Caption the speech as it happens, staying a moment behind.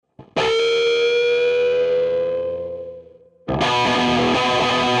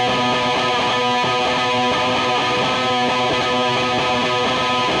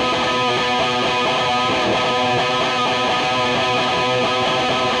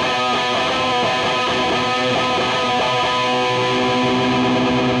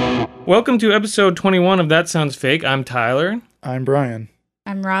Welcome to episode 21 of That Sounds Fake. I'm Tyler. I'm Brian.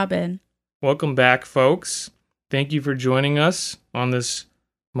 I'm Robin. Welcome back, folks. Thank you for joining us on this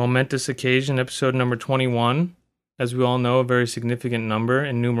momentous occasion, episode number 21. As we all know, a very significant number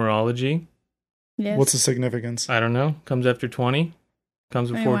in numerology. Yes. What's the significance? I don't know. Comes after 20. Comes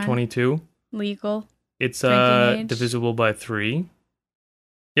before 21. 22. Legal. It's Drinking age. divisible by 3.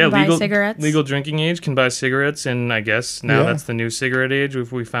 Yeah, Buy legal cigarettes. legal drinking age, can buy cigarettes, and I guess now Yeah. that's the new cigarette age,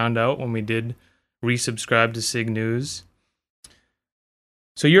 if we found out when we did resubscribe to Sig News.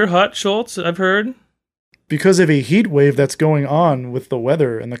 So you're hot, Schultz, I've heard. Because of a heat wave that's going on with the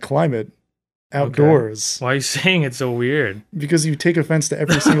weather and the climate outdoors. Why are you saying it so weird? Because you take offense to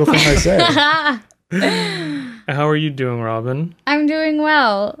every single thing I say. How are you doing, Robin? I'm doing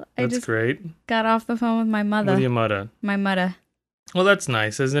well. I That's just great. got off the phone with my mother. With your mother. My mother. Well, that's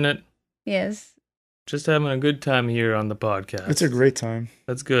nice, isn't it? Yes. Just having a good time here on the podcast. It's a great time.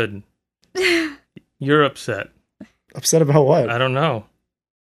 That's good. You're upset. Upset about what? I don't know.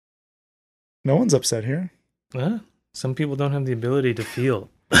 No one's upset here. Huh? Some people don't have the ability to feel.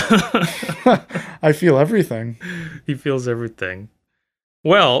 I feel everything. He feels everything.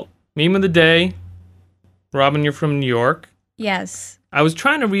 Well, meme of the day. Robin, you're from New York. Yes. I was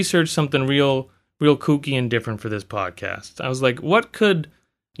trying to research something real kooky and different for this podcast. I was like, what could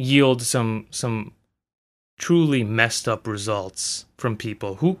yield some truly messed up results from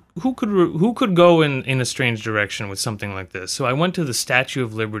people? Who could go in a strange direction with something like this? So I went to the Statue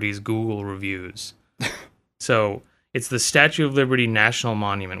of Liberty's Google reviews. So it's the Statue of Liberty National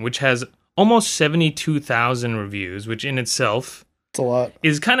Monument, which has almost 72,000 reviews, which in itself It's a lot.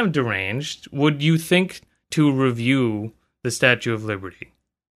 is kind of deranged. Would you think to review the Statue of Liberty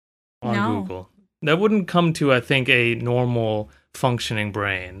on No. Google? That wouldn't come to, I think, a normal functioning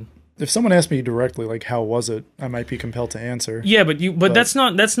brain. If someone asked me directly, like, how was it, I might be compelled to answer. Yeah, but that's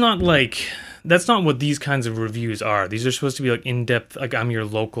not what these kinds of reviews are. These are supposed to be like in-depth, like I'm your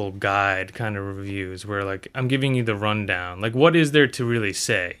local guide kind of reviews where like I'm giving you the rundown. Like what is there to really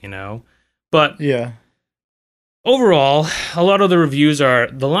say, you know? But Yeah. overall, a lot of the reviews are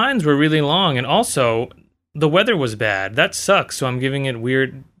the lines were really long and also the weather was bad. That sucks. So I'm giving it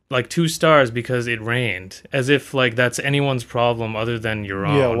weird like 2 stars because it rained, as if like that's anyone's problem other than your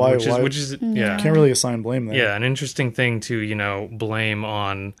own. Yeah, why- Which is Yeah. Can't really assign blame there. yeah, an interesting thing to, you know, blame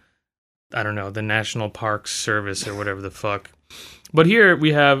on, I don't know, the National Parks Service or whatever the fuck. But here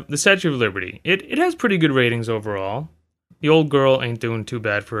we have the Statue of Liberty. It has pretty good ratings overall. The old girl ain't doing too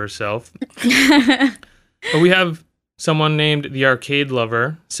bad for herself. But we have someone named the Arcade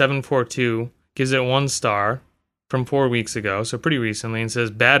Lover 742 gives it 1 star from 4 weeks ago, so pretty recently, and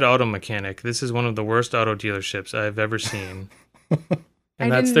says, "Bad auto mechanic. This is one of the worst auto dealerships I've ever seen." I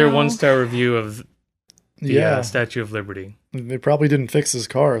And that's didn't their know. 1-star review of the Yeah. Statue of Liberty. They probably didn't fix his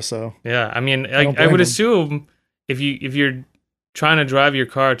car, so. Yeah, I mean, don't I blame would them. assume if you're trying to drive your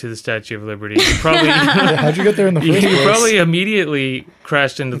car to the Statue of Liberty, you probably Yeah, how'd you get there in the you first place? probably immediately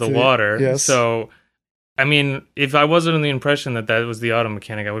crashed into the Okay, water. yes. So, I mean, if I wasn't under the impression that was the auto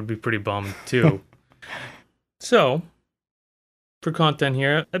mechanic, I would be pretty bummed too. So, for content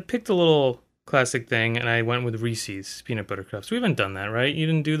here, I picked a little classic thing, and I went with Reese's peanut butter cups. We haven't done that, right? You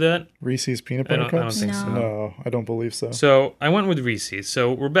didn't do that? Reese's peanut I butter don't cups? think No. so. No, I don't believe so. So I went with Reese's.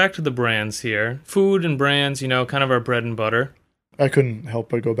 So we're back to the brands here. Food and brands, you know, kind of our bread and butter. I couldn't help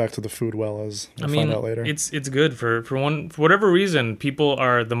but go back to the food well, as we'll find out later. it's good for whatever reason. People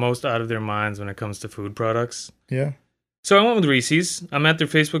are the most out of their minds when it comes to food products. Yeah. So I went with Reese's. I'm at their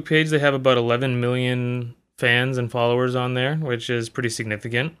Facebook page. They have about 11 million fans and followers on there, which is pretty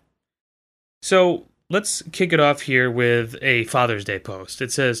significant. So let's kick it off here with a Father's Day post.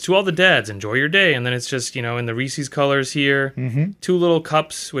 It says, "To all the dads, enjoy your day." And then it's just, you know, in the Reese's colors here, Mm-hmm. 2 little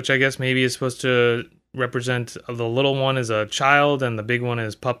cups, which I guess maybe is supposed to represent the little one is a child and the big one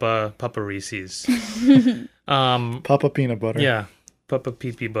is Papa Reese's. Papa peanut butter. Yeah, Papa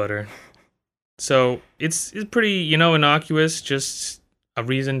Pee-Pee butter. So it's pretty, you know, innocuous, just a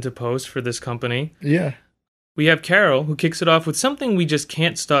reason to post for this company. Yeah. We have Carol, who kicks it off with something we just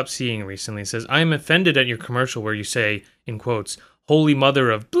can't stop seeing recently. It says, "I am offended at your commercial where you say, in quotes, 'Holy Mother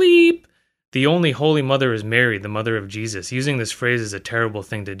of bleep. The only Holy Mother is Mary, the mother of Jesus.' Using this phrase is a terrible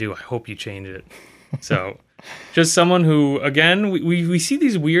thing to do. I hope you change it." So, just someone who, again, we see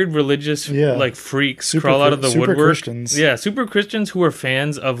these weird religious, Yeah. like, freaks Super crawl out of the super woodwork. Christians. Yeah, super Christians who are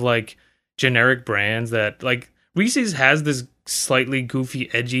fans of, like, generic brands that, like, Reese's has this slightly goofy,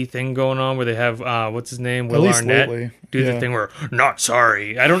 edgy thing going on where they have, what's his name? Will least Arnett lately, do the yeah. thing where, "Not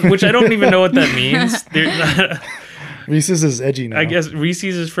sorry." Which I don't even know what that means. Reese's is edgy now. I guess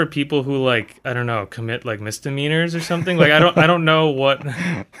Reese's is for people who like, I don't know, commit like misdemeanors or something. Like I don't know what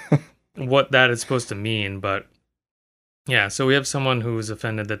that is supposed to mean, but yeah, so we have someone who is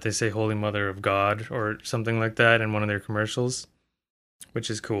offended that they say Holy Mother of God or something like that in one of their commercials, which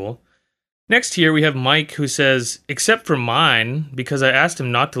is cool. Next here, we have Mike who says, except for mine, because I asked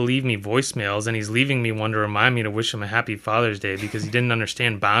him not to leave me voicemails, and he's leaving me one to remind me to wish him a happy Father's Day because he didn't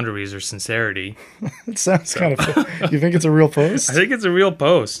understand boundaries or sincerity. It sounds kind of... You think it's a real post? I think it's a real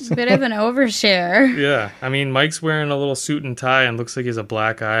post. Bit of an overshare. Yeah, I mean, Mike's wearing a little suit and tie and looks like he has a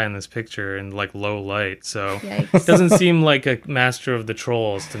black eye in this picture in, like, low light, so Yikes. it doesn't seem like a master of the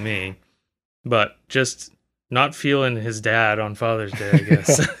trolls to me. But just not feeling his dad on Father's Day, I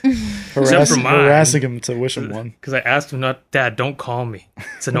guess. Except for mine. Harassing him to wish him one. Because I asked him not, Dad, don't call me.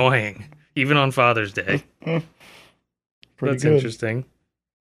 It's annoying. Even on Father's Day. Pretty That's good. interesting.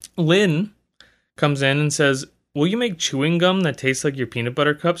 Lynn comes in and says, will you make chewing gum that tastes like your peanut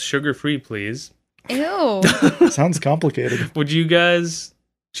butter cups? Sugar-free, please. Ew. Sounds complicated. Would you guys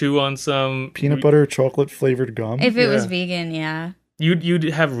chew on some... Peanut butter chocolate flavored gum. If it was Yeah. vegan, yeah. You'd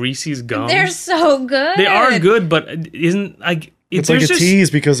have Reese's gum? They're so good. They are good, but isn't... like It's like a there's just-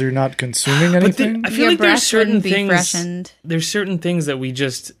 tease because you're not consuming But anything. I feel Your like there's breath certain wouldn't be things... freshened. There's certain things that we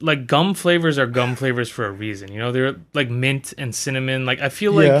just... Like, gum flavors are gum flavors for a reason. You know, they're like mint and cinnamon. Like, I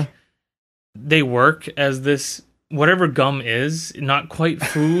feel like Yeah. they work as this... Whatever gum is, not quite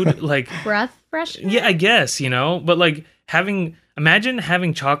food. Like, Breath freshener? yeah, I guess, you know? But, like, imagine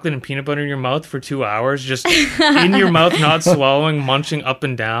having chocolate and peanut butter in your mouth for 2 hours, just in your mouth, not swallowing, munching up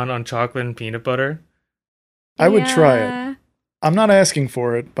and down on chocolate and peanut butter. I would try it. Yeah. I'm not asking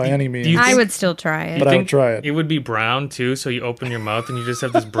for it by any means. you I think- would still try it. but I think would try it. It would be brown, too, so you open your mouth and you just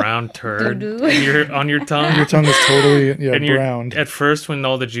have this brown turd Doo-doo. on your tongue. Your tongue is totally And you're- browned. At first, when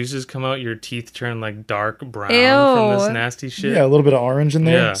all the juices come out, your teeth turn like dark brown from Ew. this nasty shit. Yeah, a little bit of orange in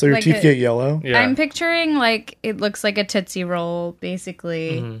there, Yeah. so your Like teeth a- get yellow. Yeah. I'm picturing like it looks like a Tootsie Roll,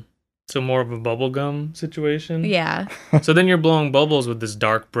 basically. Mhm. So more of a bubblegum situation. Yeah. So then you're blowing bubbles with this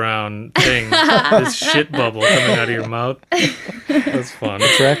dark brown thing, this shit bubble coming out of your mouth. That's fun.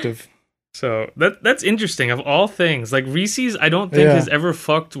 Attractive. So that's interesting. Of all things, like Reese's, I don't think Yeah. has ever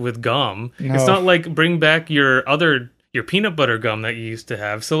fucked with gum. No. It's not like bring back your peanut butter gum that you used to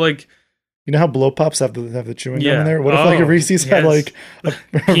have. So like You know how blow pops have the chewing gum Yeah. in there? What if like a Oh, Reese's had yes. like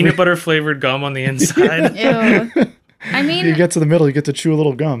a peanut butter flavored gum on the inside. Ew. I mean, You get to the middle, you get to chew a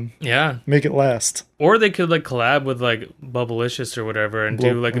little gum, Yeah. make it last. Or they could like collab with like Bubblicious or whatever and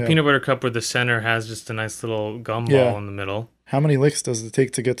do like a Yeah. peanut butter cup where the center has just a nice little gum Yeah. ball in the middle. How many licks does it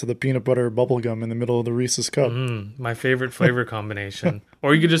take to get to the peanut butter bubble gum in the middle of the Reese's cup? My favorite flavor combination.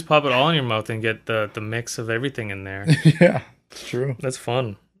 Or you could just pop it all in your mouth and get the mix of everything in there. Yeah, it's true. That's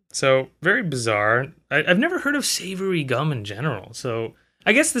fun. So, very bizarre. I've never heard of savory gum in general. So,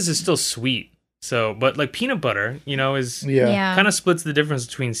 I guess this is still sweet. So, but like peanut butter, you know, is Yeah. yeah. kind of splits the difference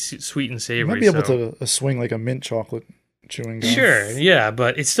between sweet and You savory. might be able so- to swing like a mint chocolate chewing gum. Sure, yeah,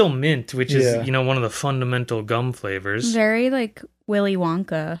 but it's still mint, which is, Yeah. you know, one of the fundamental gum flavors. Very like Willy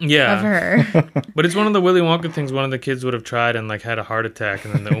Wonka Yeah. of her. But it's one of the Willy Wonka things one of the kids would have tried and like had a heart attack,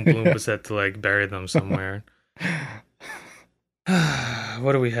 and then the Oompa Loompas had to like bury them somewhere.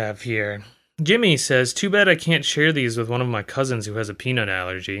 What do we have here? Jimmy says, "Too bad I can't share these with one of my cousins who has a peanut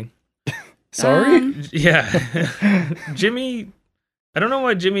allergy." Sorry? Yeah, Jimmy. I don't know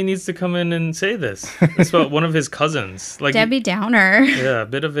why Jimmy needs to come in and say this. It's about one of his cousins. Like, Debbie Downer. yeah, a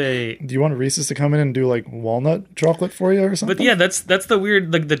bit of a. Do you want Reese's to come in and do like walnut chocolate for you or something? But yeah, that's the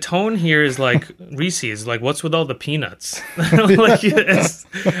weird. Like the tone here is like Reese's. Like, what's with all the peanuts? Like,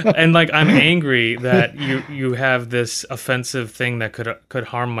 and like I'm angry that you have this offensive thing that could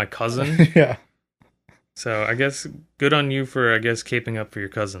harm my cousin. Yeah. So I guess good on you for caping up for your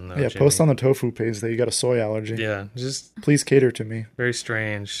cousin though. Yeah, Jimmy. post on the tofu page that you got a soy allergy. Yeah, just Please cater to me. very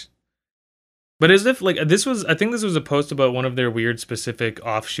strange. But as if like this was, I think this was a post about one of their weird specific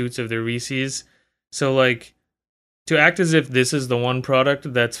offshoots of their Reese's. So like to act as if this is the one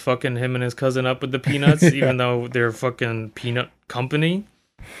product that's fucking him and his cousin up with the peanuts, Yeah. even though they're a fucking peanut company.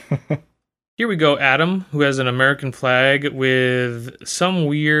 Here we go, Adam, who has an American flag with some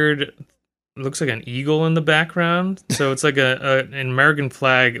weird, looks like an eagle in the background. So it's like an American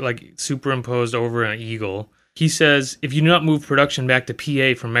flag like superimposed over an eagle. He says, if you do not move production back to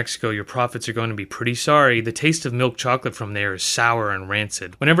PA from Mexico, your profits are going to be pretty sorry. The taste of milk chocolate from there is sour and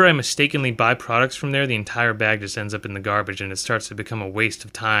rancid. Whenever I mistakenly buy products from there, the entire bag just ends up in the garbage and it starts to become a waste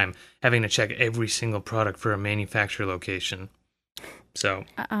of time having to check every single product for a manufacturer location. So,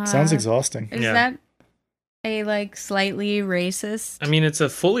 Sounds exhausting. Is Yeah. that a like slightly racist? I mean, it's a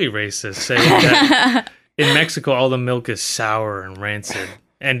fully racist saying that in Mexico, all the milk is sour and rancid.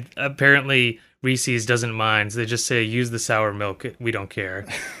 And apparently Reese's doesn't mind. So they just say, use the sour milk. We don't care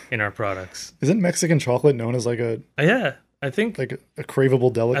in our products. Isn't Mexican chocolate known as like a Yeah, I think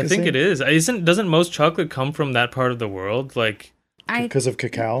craveable delicacy? I think it is. Doesn't most chocolate come from that part of the world? Like, because of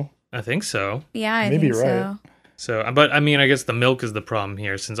cacao. I think so. Yeah, I Maybe think you're right. so. So, but I mean, I guess the milk is the problem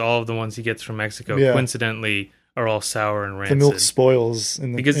here, since all of the ones he gets from Mexico, coincidentally, are all sour and rancid. The milk spoils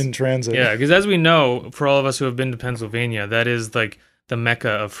in transit. Yeah, because as we know, for all of us who have been to Pennsylvania, that is like the mecca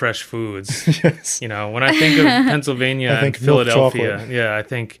of fresh foods. Yes. You know, when I think of Pennsylvania I think and Philadelphia, milk yeah, I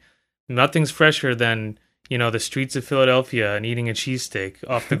think nothing's fresher than, you know, the streets of Philadelphia and eating a cheesesteak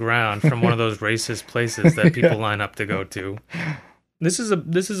off the ground from one of those racist places that people line up to go to. This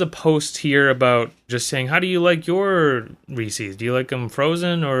is a post here about just saying, how do you like your Reese's? Do you like them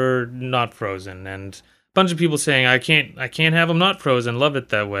frozen or not frozen? And a bunch of people saying, I can't have them not frozen. Love it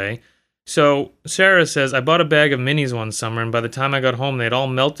that way. So Sarah says, I bought a bag of minis one summer, and by the time I got home, they had all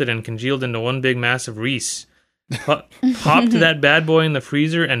melted and congealed into one big massive Reese. Popped that bad boy in the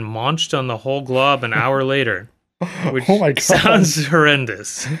freezer and munched on the whole glob an hour later, which Oh my God. sounds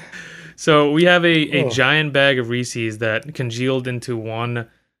horrendous. So we have a giant bag of Reese's that congealed into one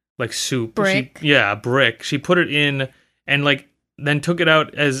like soup. Brick. A brick. She put it in and like then took it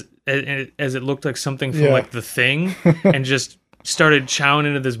out as it looked like something from like The Thing, and just started chowing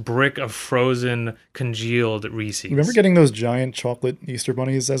into this brick of frozen congealed Reese's. Remember getting those giant chocolate Easter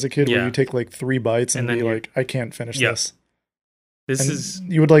bunnies as a kid, where Yeah. you take like 3 bites and And be then like, I can't finish Yeah. this.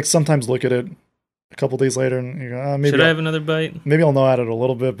 And You would like sometimes look at it a couple days later and you go, maybe should I have another bite? maybe I'll know at it a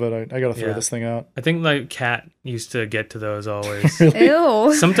little bit, but I got to throw Yeah. this thing out. I think like Cat used to get to those always.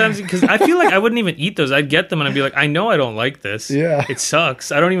 Ew. Sometimes, because I feel like I wouldn't even eat those. I'd get them and I'd be like, I know I don't like this. Yeah. It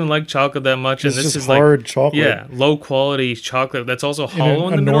sucks. I don't even like chocolate that much. It's And this just is hard like, chocolate. yeah, low quality chocolate that's also In hollow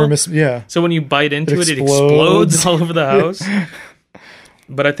an in the enormous, middle. yeah. So when you bite into it, it explodes. explodes all over the house.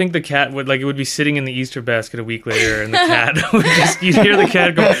 But I think the cat would, like, it would be sitting in the Easter basket a week later, and the cat would just, you'd hear the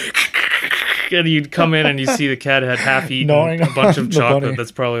cat go, and you'd come in and you see the cat had half eaten Gnawing a bunch on of the chocolate bunny.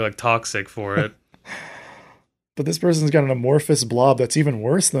 that's probably like toxic for it. But this person's got an amorphous blob that's even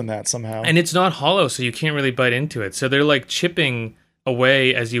worse than that somehow. And it's not hollow, so you can't really bite into it. So they're like chipping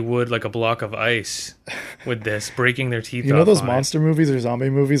away as you would like a block of ice with this, breaking their teeth You know off those on monster movies or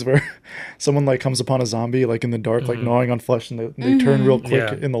zombie movies where someone like comes upon a zombie like in the dark, like gnawing on flesh, and they turn real quick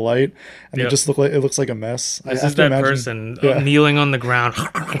Mm-hmm. Yeah. in the light, and Yep. they just looks like a mess. This have is to that imagine- person yeah. kneeling on the ground.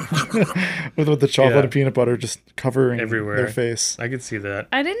 with the chocolate Yeah. and peanut butter just covering Everywhere. their face. I could see that.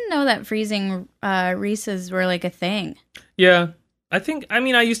 I didn't know that freezing Reese's were like a thing. Yeah. I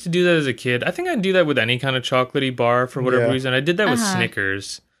mean, I used to do that as a kid. I think I'd do that with any kind of chocolatey bar for whatever Yeah. reason. I did that with Uh-huh.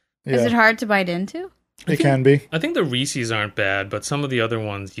 Snickers. Is Yeah, it hard to bite into? it can be. I think the Reese's aren't bad, but some of the other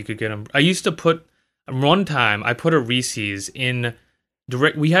ones you could get them. I used to put one time I put a Reese's in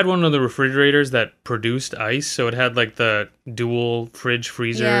direct. We had one of the refrigerators that produced ice, so it had like the dual fridge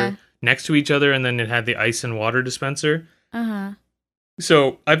freezer Yeah. next to each other, and then it had the ice and water dispenser. Uh-huh.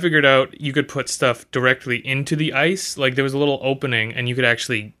 So I figured out you could put stuff directly into the ice. Like there was a little opening, and you could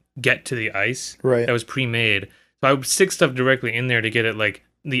actually get to the ice Right. that was pre-made. So I would stick stuff directly in there to get it like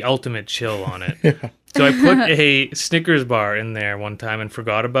the ultimate chill on it. Yeah. So I put a Snickers bar in there one time and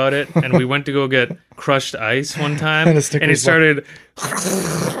forgot about it. And we went to go get crushed ice one time. And a And, Snickers it started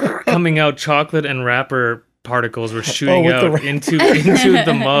coming out. Chocolate and wrapper particles were shooting with the out wrap- into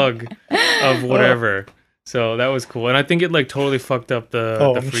the mug of whatever. So that was cool. And I think it like totally fucked up the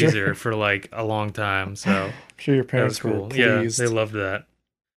I'm sure. freezer for like a long time. So I'm sure your that was parents cool. were Yeah, pleased. they loved that.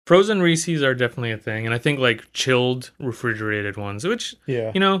 Frozen Reese's are definitely a thing. And I think like chilled refrigerated ones, which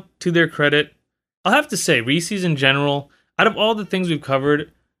Yeah. you know, to their credit, I'll have to say Reese's in general, out of all the things we've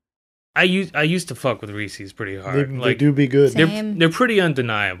covered, I used to fuck with Reese's pretty They, hard. they Like do be good. Same. they're pretty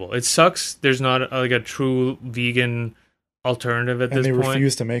undeniable. It sucks there's not like a true vegan alternative at And this they point.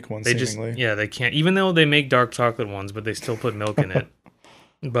 refuse to make one, They just seemingly. they can't, even though they make dark chocolate ones, but they still put milk in it.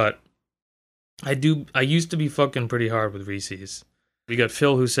 But I used to be fucking pretty hard with Reese's. We got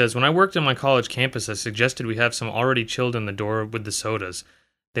Phil who says, when I worked on my college campus, I suggested we have some already chilled in the door with the sodas.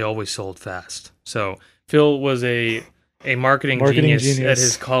 They always sold fast. So Phil was a marketing genius at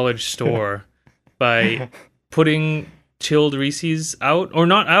his college store by putting chilled Reese's out, or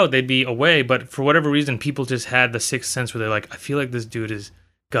not out, they'd be away, but for whatever reason, people just had the sixth sense where they're like, I feel like this dude has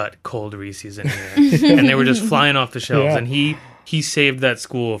got cold Reese's in here. And they were just flying off the shelves. Yeah. And he saved that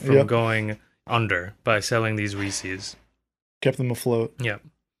school from Yep. going under by selling these Reese's. Kept them afloat. Yeah.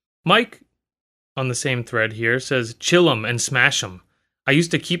 Mike, on the same thread here, says, chill 'em and smash 'em. I used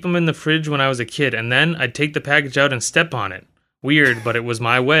to keep them in the fridge when I was a kid, and then I'd take the package out and step on it. Weird, but it was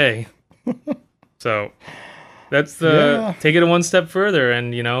my way. So that's the take it one step further,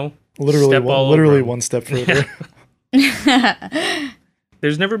 and Literally, step all over 'em. one step further.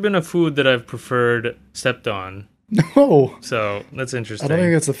 There's never been a food that I've preferred stepped on, No, so that's I interesting. don't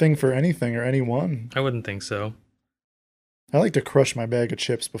think that's a thing for anything or anyone. I wouldn't think so. I like to crush my bag of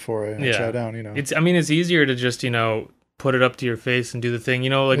chips before I Yeah. chow down. It's easier to just put it up to your face and do the thing.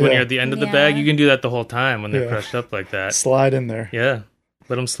 Like when Yeah. you're at the end of the bag, Yeah. you can do that the whole time when they're Yeah. crushed up like that. Slide in there. Yeah.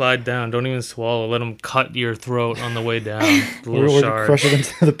 Let them slide down. Don't even swallow. Let them cut your throat on the way down. The Or little we shard. crush it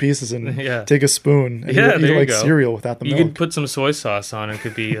into the pieces and Yeah. take a spoon and Yeah, eat there it you like go. cereal without the You milk. could put some soy sauce on. It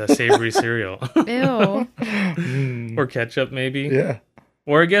could be a savory cereal. Ew. Or ketchup, maybe. Yeah.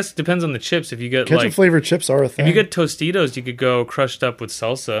 Or I guess it depends on the chips. If you get Ketchup flavored chips are a thing. if you get Tostitos, you could go crushed up with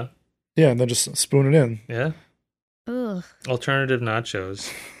salsa. Yeah, and then just spoon it in. Yeah. Ugh. Alternative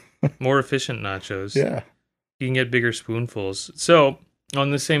nachos. More efficient nachos. Yeah. You can get bigger spoonfuls. So,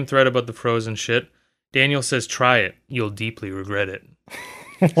 on the same thread about the frozen shit, Daniel says, try it. You'll deeply regret it.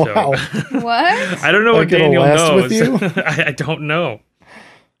 Wow. What? I don't know what Like it'll Daniel last with knows. you? I don't know.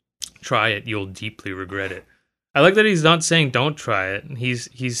 Try it. You'll deeply regret it. I like that he's not saying don't try it.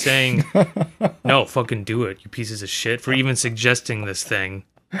 He's saying, no, fucking do it, you pieces of shit, for even suggesting this thing.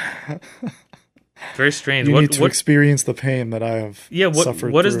 Very strange. You need to experience the pain that I have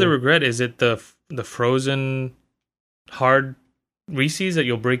suffered what is the through. regret? Is it the frozen hard Reese's that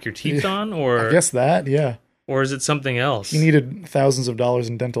you'll break your teeth on, I or guess that, yeah. or is it something else? He needed thousands of dollars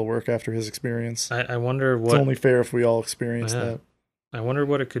in dental work after his experience. I wonder It's what only fair if we all experience Yeah. that. I wonder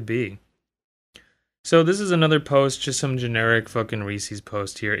what it could be. So this is another post, just some generic fucking Reese's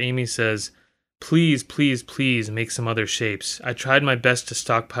post here. Amy says, please, please, please make some other shapes. I tried my best to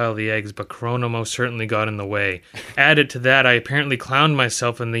stockpile the eggs, but Corona most certainly got in the way. Added to that, I apparently clowned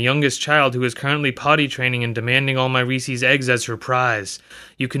myself and the youngest child who is currently potty training and demanding all my Reese's eggs as her prize.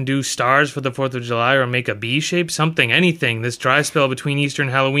 You can do stars for the 4th of July or make a bee shape, something, anything. This dry spell between Easter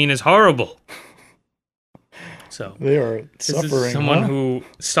and Halloween is horrible. So They are this suffering. is someone huh? who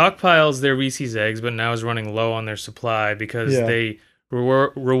stockpiles their Reese's eggs, but now is running low on their supply because Yeah. they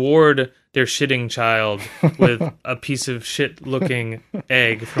reward their shitting child with a piece of shit-looking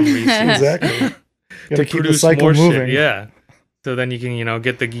egg from Reese's Exactly. Got to keep the produce cycle more moving. shit. Yeah, so then you can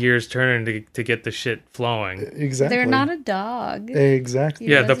get the gears turning to get the shit flowing. Exactly. They're not a dog. Exactly.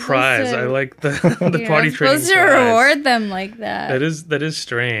 You're Yeah, the supposed prize. to- I like the You're potty not training supposed to prize. reward them like that. That is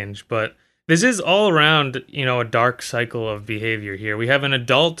strange, but this is all around, a dark cycle of behavior here. We have an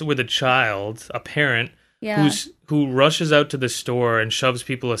adult with a child, a parent, Yeah. who rushes out to the store and shoves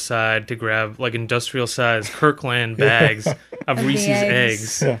people aside to grab like industrial-sized Kirkland bags of Reese's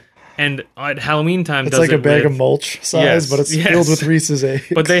eggs. Yeah. And at Halloween time, It's does like a it bag with, of mulch size, Yes, but it's yes. filled with Reese's eggs.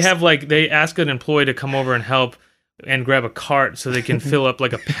 But they have they ask an employee to come over and help and grab a cart so they can fill up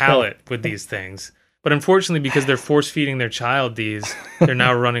like a pallet with these things. But unfortunately, because they're force feeding their child these, they're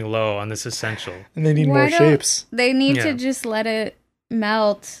now running low on this essential. And they need Why more don't shapes. They need Yeah. to just let it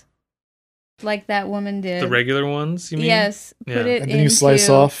melt like that woman did. The regular ones, you mean? Yes. Yeah. Put it And then you slice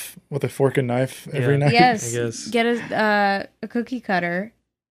into- off with a fork and knife every Yeah. night. Yes. I guess. Get a cookie cutter.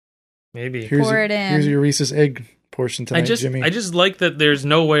 Maybe. Pour it Here's in. your Reese's egg portion tonight, Jimmy. I just like that there's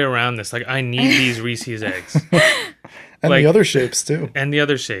no way around this. Like, I need these Reese's eggs. and like- the other shapes, too. And the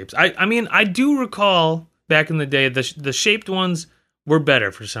other shapes. I mean, I do recall back in the day, the shaped ones were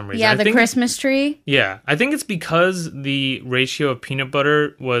better for some reason. Yeah, I the think, Christmas tree. Yeah, I think it's because the ratio of peanut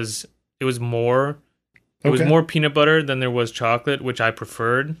butter was more. It was Okay. more peanut butter than there was chocolate, which I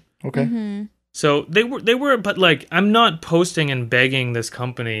preferred. Okay. Mm-hmm. So they were, but like, I'm not posting and begging this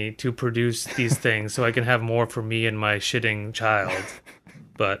company to produce these things so I can have more for me and my shitting child.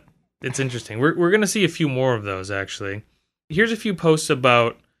 But it's interesting. We're gonna see a few more of those actually. Here's a few posts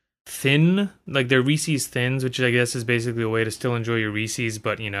about Thin, like their Reese's Thins, which I guess is basically a way to still enjoy your Reese's,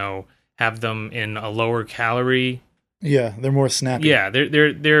 but have them in a lower calorie. Yeah, they're more snappy. Yeah,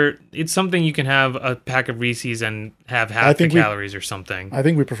 they're it's something you can have a pack of Reese's and have half the calories or something. I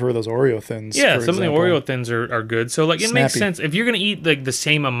think we prefer those Oreo Thins. Yeah, for some example. of the Oreo Thins are good. So like it makes Snappy. sense. If you're gonna eat like the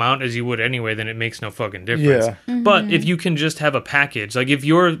same amount as you would anyway, then it makes no fucking difference. Yeah. But if you can just have a package, like if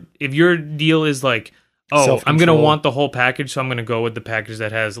your deal is like, oh, I'm gonna Self-control. want the whole package, so I'm gonna go with the package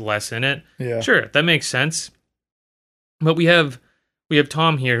that has less in it. Yeah. Sure, that makes sense. But we have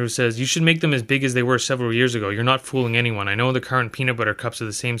Tom here who says you should make them as big as they were several years ago. You're not fooling anyone. I know the current peanut butter cups are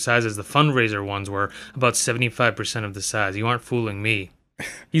the same size as the fundraiser ones were, about 75% of the size. You aren't fooling me.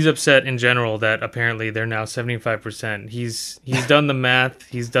 he's upset in general that apparently they're now 75%. He's done the math,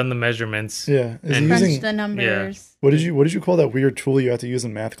 he's done the measurements. Yeah. Is he And- Crunch using the numbers. what did you call that weird tool you have to use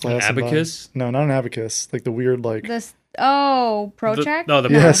in math class? An abacus? No, not an abacus. Like the weird like This protract. The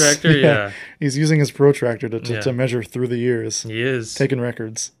Yes. protractor, yeah. he's using his protractor Yeah. to measure through the years, He is. taking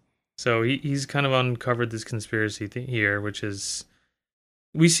records. So he's kind of uncovered this conspiracy here, which is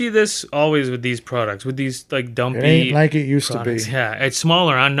we see this always with these products, with these like dumpy It ain't like it used products. to be. Yeah, it's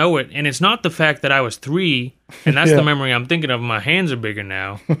smaller. I know it, and it's not the fact that I was 3, and that's Yeah. the memory I'm thinking of. My hands are bigger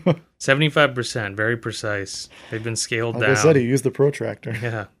now. 75%, very precise. They've been scaled Like down. I said, he used the protractor.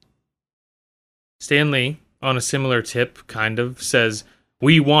 Yeah. Stanley, on a similar tip, kind of says,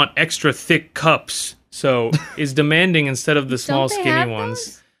 "We want extra thick cups." So is demanding instead of the small, Don't they skinny have ones.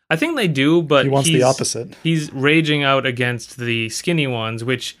 those? I think they do, but He wants the he's- opposite. He's raging out against the skinny ones,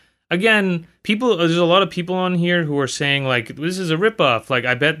 which again, there's a lot of people on here who are saying like this is a ripoff. Like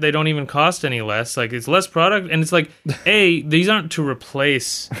I bet they don't even cost any less. Like it's less product, and it's like, these aren't to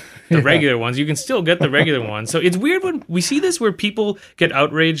replace the regular ones. You can still get the regular ones. So it's weird when we see this where people get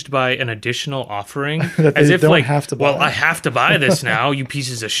outraged by an additional offering, That as they if don't like, have to buy well, it. I have to buy this now, you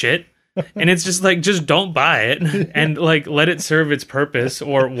pieces of shit. And it's just like, just don't buy it and like let it serve its purpose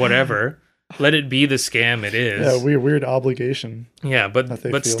or whatever. Let it be the scam it is. Yeah, weird obligation. Yeah, that but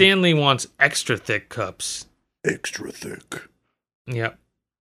they feel. Stanley wants extra thick cups. Extra thick. Yep,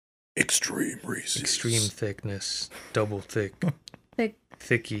 Extreme Reese's. extreme thickness, double thick, Thick.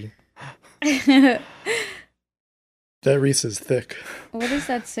 thicky. That Reese is thick. What is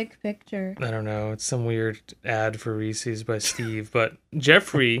that sick picture? I don't know. It's some weird ad for Reese's by Steve. But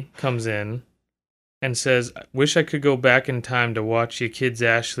Jeffrey comes in and says, "Wish I could go back in time to watch you kids,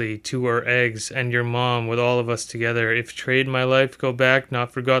 Ashley, to our eggs, and your mom with all of us together. If trade my life, go back,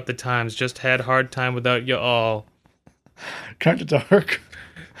 not forgot the times. Just had hard time without you all." Kind of dark.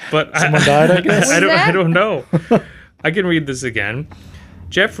 But Someone died, I guess? Was that? I don't know. I can read this again.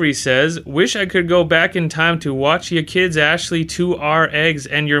 Jeffrey says, "Wish I could go back in time to watch you kids, Ashley, to our eggs,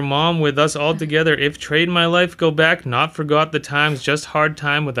 and your mom with us all together. If trade my life, go back, not forgot the times, just hard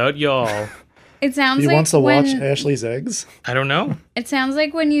time without y'all." It sounds He like wants to when watch Ashley's eggs. I don't know. it sounds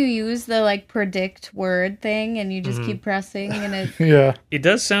like when you use the like predict word thing and you just keep pressing and it Yeah. It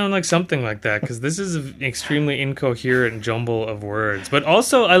does sound like something like that, because this is an extremely incoherent jumble of words. But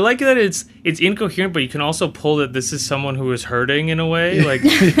also, I like that it's incoherent, but you can also pull that this is someone who is hurting in a way. Like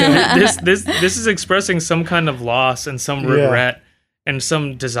this is expressing some kind of loss and some regret and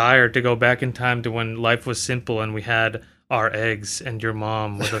some desire to go back in time to when life was simple and we had our eggs and your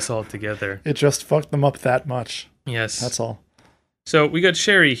mom with us all together. It just fucked them up that much. Yes. That's all. So we got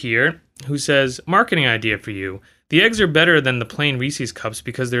Sherry here, who says, "Marketing idea for you. The eggs are better than the plain Reese's cups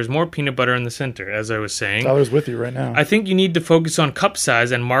because there's more peanut butter in the center," as I was saying. Tyler's with you right now. I think you need to focus on cup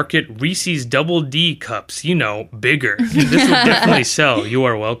size and market Reese's Double D cups. You know, bigger. This would definitely sell. You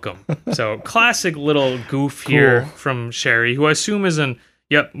are welcome. So, classic little goof here Cool. from Sherry, who I assume is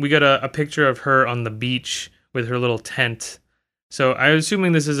Yep, we got a picture of her on the beach with her little tent. So, I'm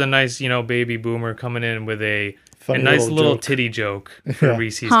assuming this is a nice, baby boomer coming in with a Funny nice little joke. titty joke for Yeah.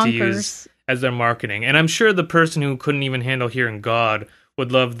 Reese's to Honkers. use as their marketing. And I'm sure the person who couldn't even handle hearing God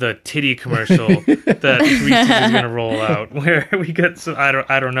would love the titty commercial that Reese's is going to roll out, where we got some, I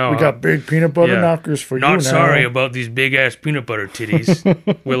don't know. We got big peanut butter Yeah. knockers for you Not now. sorry about these big ass peanut butter titties,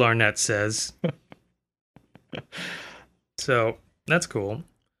 Will Arnett says. So that's cool.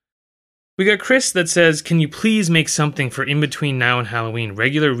 We got Chris that says, "Can you please make something for in between now and Halloween?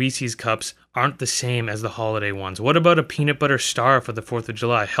 Regular Reese's cups aren't the same as the holiday ones. What about a peanut butter star for the 4th of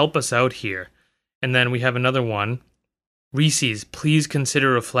July? Help us out here." And then we have another one. "Reese's, please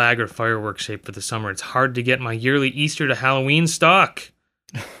consider a flag or fireworks shape for the summer. It's hard to get my yearly Easter to Halloween stock."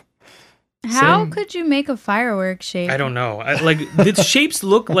 How Same. could you make a firework shape? I don't know. The shapes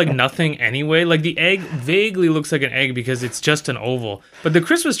look like nothing anyway. Like the egg vaguely looks like an egg because it's just an oval. But the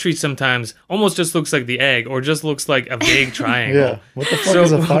Christmas tree sometimes almost just looks like the egg or just looks like a vague triangle. Yeah. What the fuck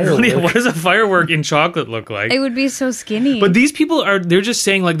is a firework? What does a firework in chocolate look like? It would be so skinny. But these people they're just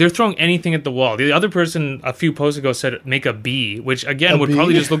saying like they're throwing anything at the wall. The other person a few posts ago said make a bee, which again A would bee?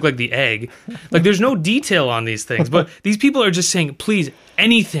 probably just look like the egg. Like there's no detail on these things. But these people are just saying, please,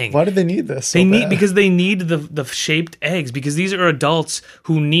 anything. Why do they need this? So They need bad? because they need the shaped eggs because these are adults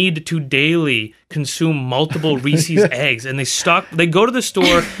who need to daily consume multiple Reese's eggs and they go to the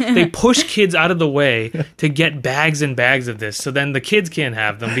store, they push kids out of the way to get bags and bags of this so then the kids can't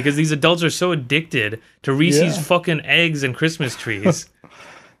have them because these adults are so addicted to Reese's Yeah. fucking eggs and Christmas trees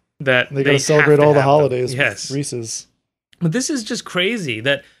that They gotta have celebrate to all the have them. holidays Yes. with Reese's. But this is just crazy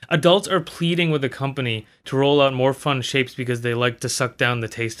that Adults are pleading with the company to roll out more fun shapes because they like to suck down the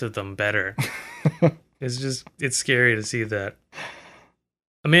taste of them better. It's scary to see that.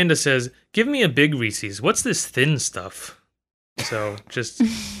 Amanda says, "Give me a big Reese's. What's this thin stuff?" So just,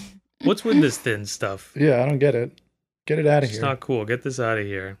 what's with this thin stuff? Yeah, I don't get it. Get it out of It's here. not cool. Get this out of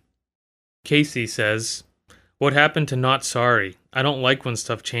here. Casey says, "What happened to Not Sorry? I don't like when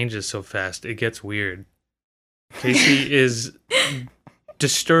stuff changes so fast. It gets weird." Casey is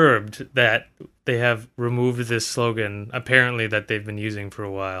disturbed that they have removed this slogan, apparently that they've been using for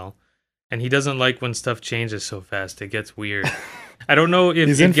a while. And he doesn't like when stuff changes so fast. It gets weird. I don't know if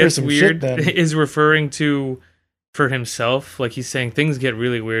He's it in for gets some weird shit, then. is referring to for himself. Like he's saying, things get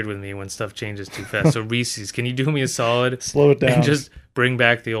really weird with me when stuff changes too fast. So Reese's, can you do me a solid Slow it down. and just bring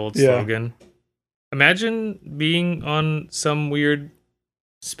back the old Yeah. slogan? Imagine being on some weird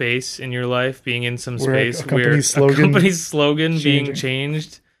space in your life, being in some Where a space company's where a slogan company's slogan being changing.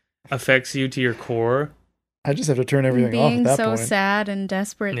 changed affects you to your core. I just have to turn everything off Being at that so point. sad and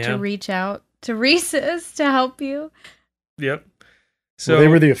desperate Yeah. to reach out to Reese's to help you. Yep. So Well, they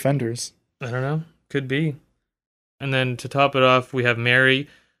were the offenders. I don't know. Could be. And then to top it off, we have Mary,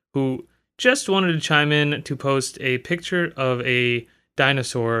 who just wanted to chime in to post a picture of a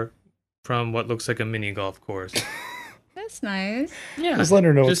dinosaur from what looks like a mini golf course. That's nice. Yeah. Just letting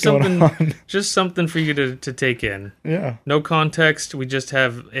her know what's just going something, on. just something for you to take in. Yeah. No context. We just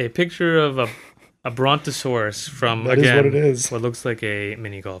have a picture of a brontosaurus from, That is again, what it is. what looks like a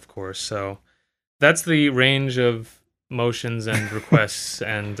mini golf course. So that's the range of motions and requests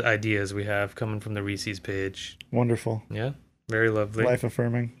and ideas we have coming from the Reese's page. Wonderful. Yeah, very lovely. Life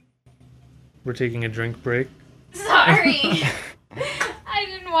affirming. We're taking a drink break. Sorry. I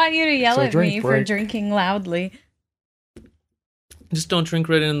didn't want you to yell So at drink me for break. drinking loudly. Just don't drink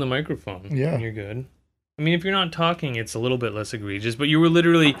right in the microphone. Yeah. You're good. I mean, if you're not talking, it's a little bit less egregious, but you were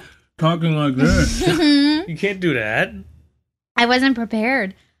literally talking like this. You can't do that. I wasn't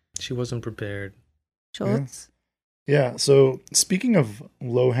prepared. She wasn't prepared. Schultz. Yeah. So speaking of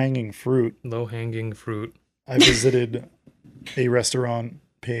low hanging fruit, Low-hanging fruit. I visited a restaurant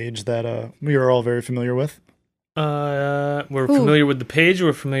page that we are all very familiar with. We're Who? familiar with the page or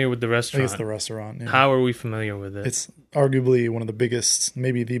we're familiar with the I think restaurant? it's the restaurant. Yeah. How are we familiar with it? It's arguably one of the biggest,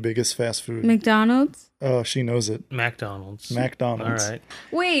 maybe the biggest fast food. McDonald's. Oh, she knows it. McDonald's. McDonald's. All right.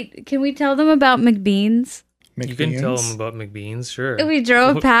 Wait, can we tell them about McBean's? You can tell McBean's. them about McBean's, sure. We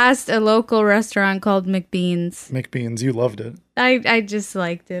drove past a local restaurant called McBean's. McBean's. You loved it. I just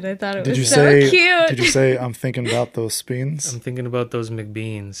liked it. I thought it Did was you so say? cute. Did you say I'm thinking about those beans? I'm thinking about those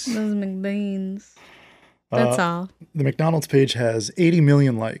McBeans. Those McBeans. That's all. The McDonald's page has 80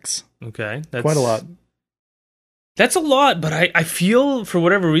 million likes. Okay. That's Quite a lot. That's a lot, but I feel, for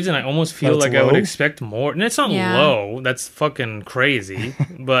whatever reason, I almost feel That it's like I would low? expect more. And it's not Yeah. low. That's fucking crazy.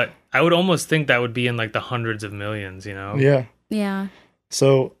 But I would almost think that would be in like the hundreds of millions, you know? Yeah. Yeah.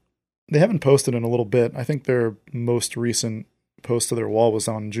 So they haven't posted in a little bit. I think their most recent post to their wall was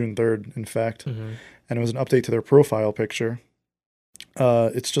on June 3rd, in fact. Mhm. And it was an update to their profile picture.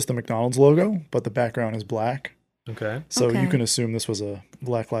 It's just the McDonald's logo, but the background is black. Okay. So Okay. you can assume this was a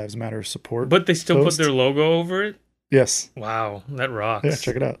Black Lives Matter support. But they still Post. put their logo over it? yes. Wow. That rocks. Yeah,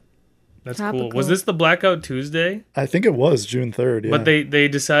 check it out. That's Topical. cool. Was this the Blackout Tuesday? I think it was June 3rd. Yeah. But they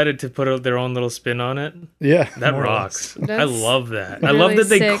decided to put out their own little spin on it? yeah, That more or rocks. less. I That's love that. I love really that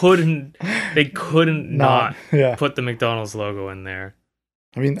they sick. couldn't not Yeah. put the McDonald's logo in there.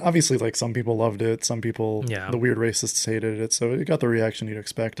 I mean, obviously, like some people loved it, some people, Yeah. the weird racists hated it, so it got the reaction you'd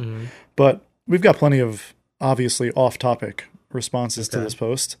expect. Mhm. But we've got plenty of obviously off-topic responses to Okay. this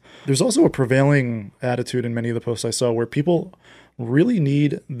post. There's also a prevailing attitude in many of the posts I saw where people really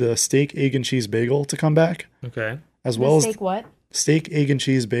need the steak, egg, and cheese bagel to come back, Okay. as well as what? steak, egg, and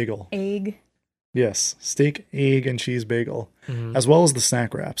cheese bagel. Egg. Yes, steak, egg, and cheese bagel, Mhm. as well as the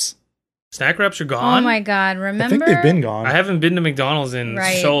snack wraps. Snack wraps are gone? Oh my god, remember? I think they've been gone. I haven't been to McDonald's in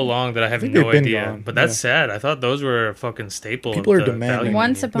Right. so long that I have think no they've been idea. gone, But that's yeah. sad. I thought those were a fucking staple. People of are the demanding value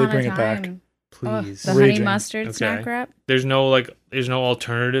Once menu. upon bring a it back. time. Please. The honey Raging. mustard Okay. snack wrap. There's no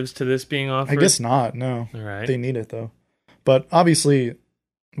alternatives to this being offered. I guess not, no. All right. They need it though. But obviously,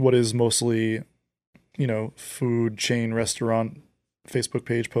 what is mostly, food chain restaurant Facebook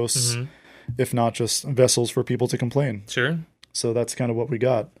page posts, Mhm. if not just vessels for people to complain. Sure. So that's kind of what we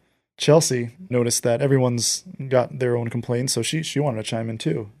got. Chelsea noticed that everyone's got their own complaints, so she wanted to chime in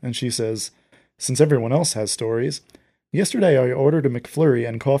too. And she says, since everyone else has stories, yesterday I ordered a McFlurry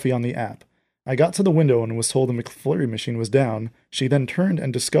and coffee on the app. I got to the window and was told the McFlurry machine was down. She then turned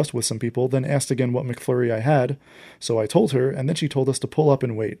and discussed with some people, then asked again what McFlurry I had. So I told her, and then she told us to pull up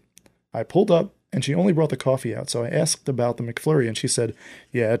and wait. I pulled up, and she only brought the coffee out. So I asked about the McFlurry, and she said,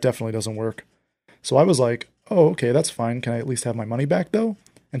 yeah, it definitely doesn't work. So I was like, oh, okay, that's fine. Can I at least have my money back, though?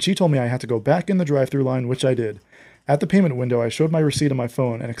 And she told me I had to go back in the drive-thru line, which I did. At the payment window, I showed my receipt on my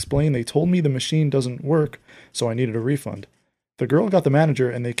phone and explained they told me the machine doesn't work, so I needed a refund. The girl got the manager,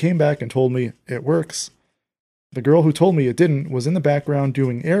 and they came back and told me it works. The girl who told me it didn't was in the background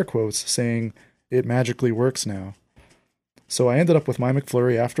doing air quotes, saying, it magically works now. So I ended up with my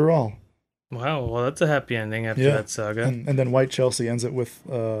McFlurry after all. Wow, well, that's a happy ending after Yeah. that saga. And then White Chelsea ends it with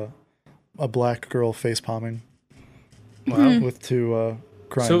a black girl face palming Wow. with two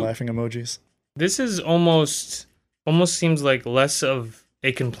crying, So- laughing emojis. This is almost seems like less of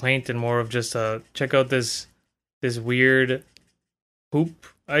a complaint and more of just a check out this weird hoop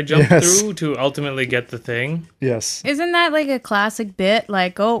I jumped Yes. through to ultimately get the thing. Yes. Isn't that like a classic bit?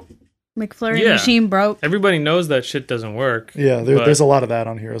 Like, oh, McFlurry Yeah. machine broke. Everybody knows that shit doesn't work. Yeah, But- there's a lot of that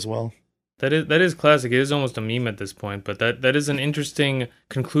on here as well. That is classic. It is almost a meme at this point, but that is an interesting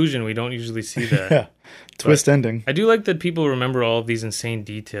conclusion. We don't usually see that. Yeah. Twist ending. I do like that people remember all of these insane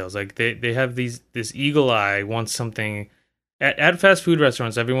details. Like they have this eagle eye wants something at fast food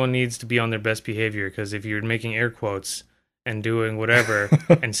restaurants. Everyone needs to be on their best behavior because if you're making air quotes and doing whatever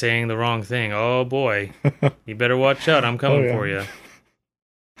and saying the wrong thing, oh boy, you better watch out. I'm coming yeah. for you.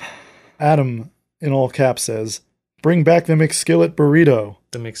 Adam, in all caps, says, bring back the McSkillet burrito.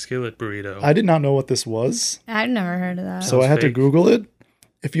 The McSkillet burrito. I did not know what this was, I've never heard of that. so I Sounds had to fake. Google it.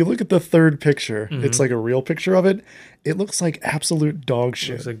 If you look at the third picture, Mhm. it's like a real picture of it. It looks like absolute dog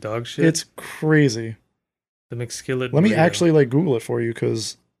shit. Looks like dog shit. It's crazy. the McSkillet. Let me burrito. actually like Google it for you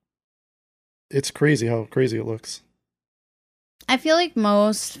because it's crazy how crazy it looks. I feel like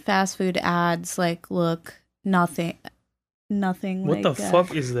most fast food ads like look nothing What like the that.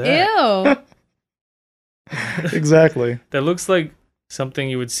 fuck is that? Ew. Exactly. That looks like something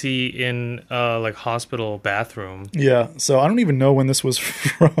you would see in like hospital bathroom. Yeah. So I don't even know when this was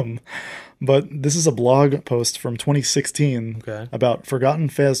from, but this is a blog post from 2016 Okay. about forgotten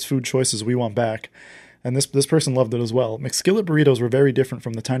fast food choices we want back. And this person loved it as well. McSkillet burritos were very different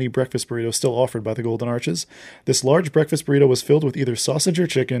from the tiny breakfast burritos still offered by the Golden Arches. This large breakfast burrito was filled with either sausage or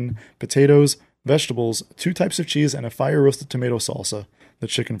chicken, potatoes, vegetables, 2 types of cheese, and a fire-roasted tomato salsa. The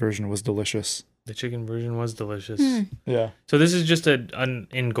chicken version was delicious. The chicken version was delicious. Yeah. So this is just an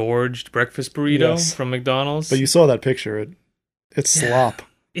engorged breakfast burrito Yes. from McDonald's. But you saw that picture. It's slop.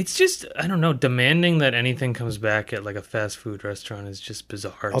 It's just, I don't know, demanding that anything comes back at like a fast food restaurant is just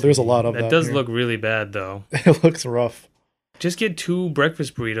bizarre. Oh, to there's a me. lot of that. that does here. look really bad though. It looks rough. Just get 2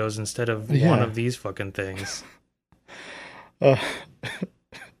 breakfast burritos instead of one Yeah. of these fucking things.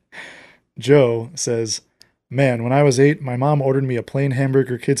 Joe says, man, when I was 8, my mom ordered me a plain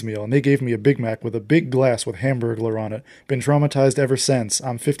hamburger kids meal, and they gave me a Big Mac with a big glass with Hamburglar on it. Been traumatized ever since.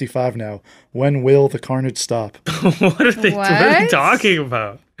 I'm 55 now. When will the carnage stop? What are they What? talking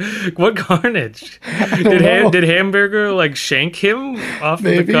about? What carnage? don't know. Did Hamburger like shank him off of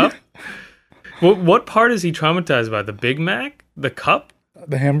Maybe. the cup? What part is he traumatized by? The Big Mac? The cup?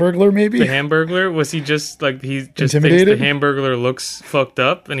 The Hamburglar, maybe? The Hamburglar? Was he just like he just thinks the Intimidated? Hamburglar looks fucked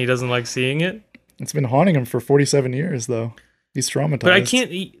up and he doesn't like seeing it? It's been haunting him for 47 years, though. He's traumatized. But I can't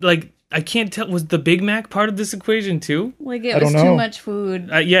eat I can't tell. Was the Big Mac part of this equation too? Like I it was don't too know. much food.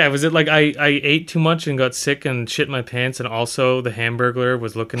 Yeah, was it like I ate too much and got sick and shit my pants, and also the Hamburglar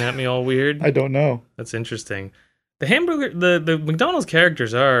was looking at me all weird? I don't know. That's interesting. The Hamburger, the McDonald's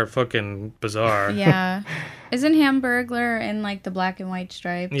characters are fucking bizarre. Yeah. Isn't Hamburglar in like the black and white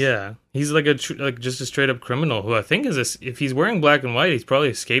stripes? Yeah, he's like like just a straight up criminal who I think is if he's wearing black and white, he's probably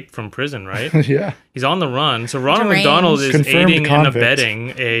escaped from prison, right? Yeah. He's on the run. So Ronald Deranged. McDonald is Confirmed aiding convict. and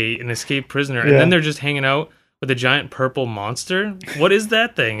abetting an escaped prisoner, and Yeah. then they're just hanging out with a giant purple monster. What is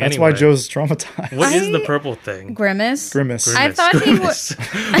that thing? That's anyway? why Joe's traumatized. What is the I- purple thing? Grimace. Grimace. I thought he Grimace.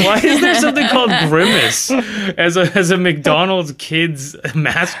 Why is there something called Grimace as a McDonald's kids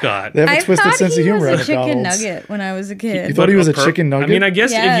mascot? They have a I twisted thought sense of he humor was at a chicken McDonald's. nugget when I was a You kid. thought he was a pur- chicken nugget? I mean, I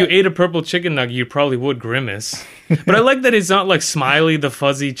guess Yeah. if you ate a purple chicken nugget, you probably would grimace. But I like that it's not like Smiley the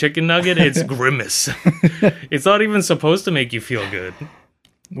fuzzy chicken nugget. It's Grimace. It's not even supposed to make you feel good.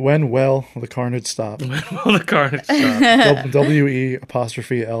 When will the carnage stop? Well, the carnage stop. W-E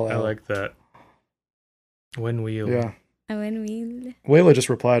apostrophe L-L. I like that. When will. Yeah. When we Layla just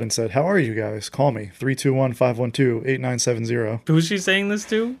replied and said, how are you guys? Call me. 321-512-8970. Who's she saying this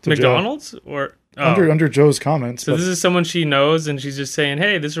to? To McDonald's? Or oh. Under Joe's comments. So but this is someone she knows, and she's just saying,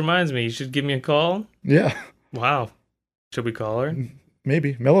 "Hey, this reminds me. You should give me a call." yeah, Wow. Should we call her?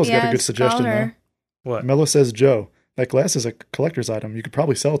 maybe. Melo's got a good Yes, suggestion, call though. her. What? Melo says, Joe, that glass is a collector's item. You could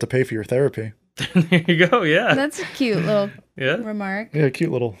probably sell it to pay for your therapy. There you go. Yeah. That's a cute little Yeah. remark. Yeah,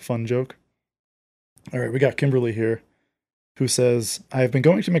 cute little fun joke. All right, we got Kimberly here, who says, I have been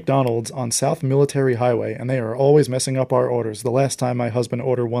going to McDonald's on South Military Highway, and they are always messing up our orders. The last time my husband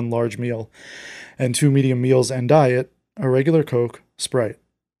ordered 1 large meal and 2 medium meals and diet, a regular Coke, Sprite.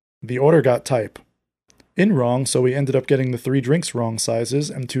 The order got type in wrong, so we ended up getting the 3 drinks wrong sizes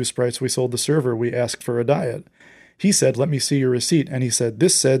and 2 Sprites we sold the server. We asked for a diet. He said, let me see your receipt, and he said,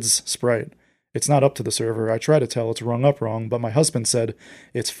 this says Sprite. It's not up to the server. I try to tell it's rung up wrong, but my husband said,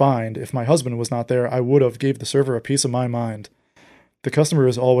 it's fine. If my husband was not there, I would have gave the server a piece of my mind. The customer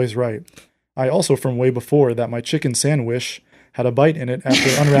is always right. I also, from way before, that my chicken sandwich had a bite in it after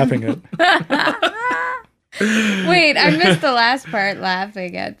unwrapping it. Wait, I missed the last part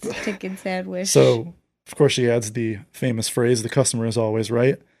laughing at chicken sandwich. So, of course, she adds the famous phrase, the customer is always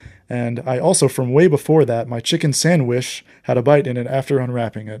right. And I also, from way before that, my chicken sandwich had a bite in it after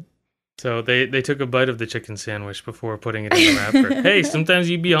unwrapping it. So they took a bite of the chicken sandwich before putting it in the wrapper. Hey, sometimes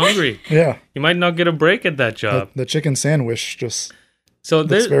you'd be hungry. Yeah. You might not get a break at that job. The chicken sandwich just So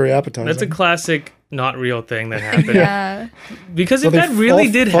looks very appetizing. That's a classic not real thing that happened. Yeah. Because So if they that really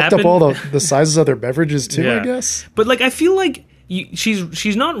did fucked happen, up all the sizes of their beverages too, Yeah. I guess. but like I feel like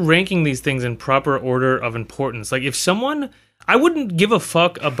she's not ranking these things in proper order of importance. Like if someone, I wouldn't give a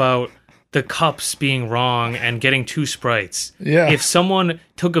fuck about the cups being wrong and getting 2 Sprites. Yeah. If someone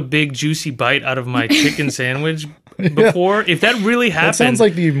took a big juicy bite out of my chicken sandwich before, if that really happened, That sounds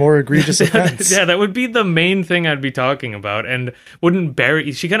like the more egregious offense. yeah, that would be the main thing I'd be talking about, and wouldn't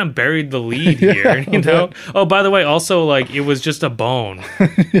bury. She kind of buried the lead here, you know. Oh, by the way, also like it was just a bone.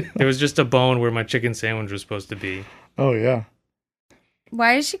 It was just a bone where my chicken sandwich was supposed to be. Oh, yeah.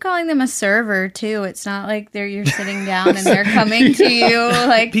 Why is she calling them a server too? It's not like you're sitting down and they're coming to you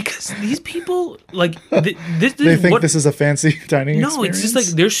like Because these people like this They is think what. this is a fancy dining No, experience. it's just like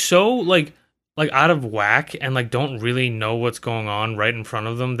they're so like out of whack and like don't really know what's going on right in front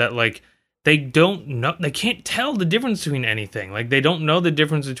of them that like they don't know, they can't tell the difference between anything. Like they don't know the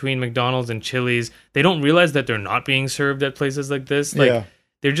difference between McDonald's and Chili's. They don't realize that they're not being served at places like this. Like Yeah.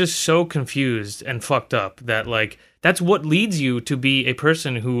 they're just so confused and fucked up that like that's what leads you to be a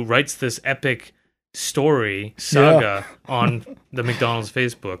person who writes this epic story saga on the McDonald's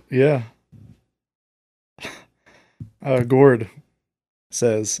Facebook. Yeah. Gord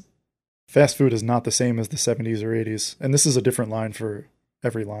says, fast food is not the same as the 70s or 80s. And this is a different line for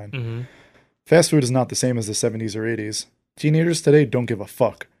every line. Mm-hmm. Fast food is not the same as the 70s or 80s. Teenagers today don't give a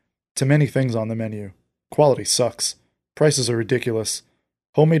fuck. Too many things on the menu. Quality sucks. Prices are ridiculous.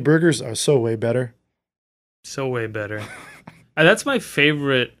 Homemade burgers are so way better. So way better. That's my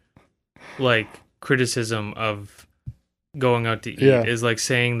favorite, like, criticism of going out to eat Yeah. is like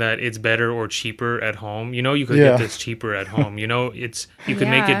saying that it's better or cheaper at home. You know, you could Yeah. get this cheaper at home. You know, you could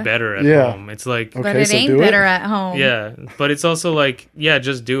make Yeah. it better at Yeah. home. It's like, but Okay, it so ain't do better it. at home. yeah, but it's also like, yeah,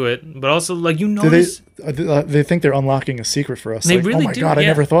 just do it. But also, like, you Do they, notice. they think they're unlocking a secret for us. They Like, really oh my do, God, I yeah.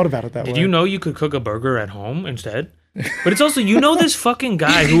 never thought about it that Did way. you know you could cook a burger at home instead? But it's also, you know, this fucking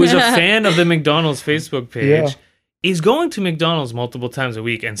guy who is a fan of the McDonald's Facebook page Yeah. is going to McDonald's multiple times a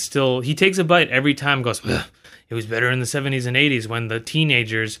week and still, he takes a bite every time and goes, "Ugh, it was better in the 70s and 80s when the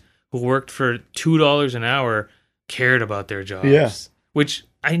teenagers who worked for $2 an hour cared about their jobs. Yeah. Which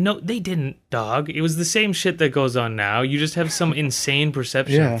I know they didn't, dog. It was the same shit that goes on now. You just have some insane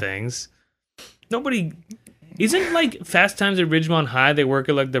perception Yeah. of things. Nobody... Isn't like Fast Times at Ridgemont High? They work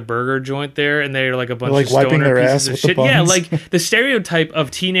at like the burger joint there, and they're like a bunch Like of wiping stoner their pieces ass of with the shit. Yeah, buns. like the stereotype of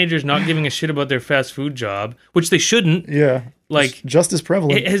teenagers not giving a shit about their fast food job, which they shouldn't. Yeah. Like, It's just as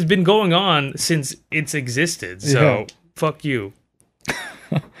prevalent. it has been going on since it's existed. So Yeah. fuck you.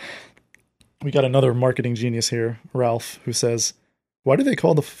 We got another marketing genius here, Ralph, who says, why do they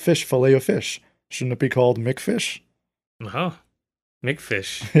call the fish filet of fish? Shouldn't it be called McFish? Oh,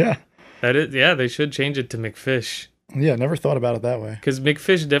 McFish. Yeah. That is, yeah, they should change it to McFish Yeah, never thought about it that way. because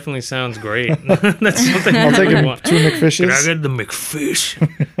McFish definitely sounds great. That's something I'll I take really him want. 2 Can I McFishes. get the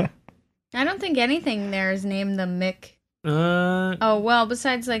McFish? I don't think anything there is named the Mick. Uh, Oh, well,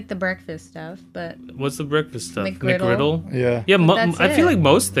 besides like the breakfast stuff, but what's the breakfast stuff? McGriddle. Yeah. Yeah, But that's I feel it. like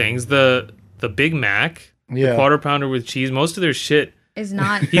most things, the Big Mac, Yeah. quarter pounder with cheese, most of their shit. is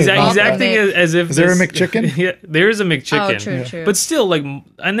not. He's called the acting Mick. as if Is there a this- McChicken? Yeah, there is a McChicken. Oh, true, Yeah. true. But still, like,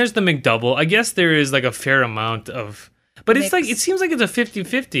 and there's the McDouble. I guess there is like a fair amount of, but it's Mix. like it seems like it's a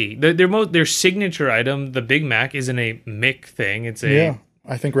 50-50. Their signature item, the Big Mac, isn't a Mick thing. It's a Yeah.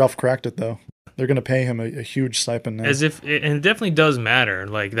 I think Ralph cracked it, though. They're going to pay him a huge stipend now. as if, and it definitely does matter.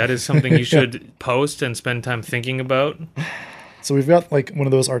 Like that is something you should post and spend time thinking about. So we've got like one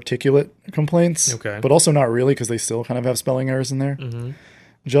of those articulate complaints, Okay. but also not really because they still kind of have spelling errors in there. Hmm.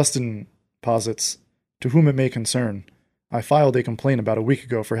 Justin posits, to whom it may concern, I filed a complaint about a week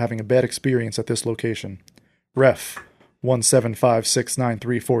ago for having a bad experience at this location. Ref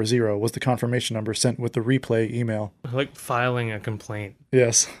 1756934 was the confirmation number sent with the replay email. I like filing a complaint.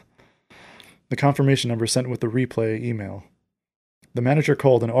 Yes. The confirmation number sent with the replay email. The manager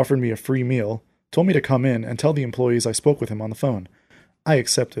called and offered me a free meal, told me to come in and tell the employees I spoke with him on the phone. I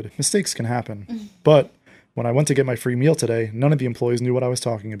accepted. Mistakes can happen. But when I went to get my free meal today, none of the employees knew what I was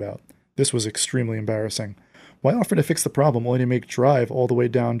talking about. This was extremely embarrassing. Why offer to fix the problem only to make drive all the way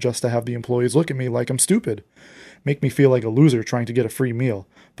down just to have the employees look at me like I'm stupid? Make me feel like a loser trying to get a free meal.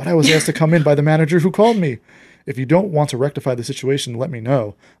 But I was asked to come in by the manager who called me. If you don't want to rectify the situation, let me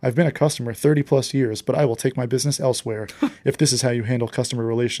know. I've been a customer 30 plus years, but I will take my business elsewhere if this is how you handle customer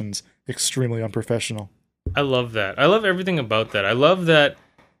relations. Extremely unprofessional. I love that. I love everything about that. I love that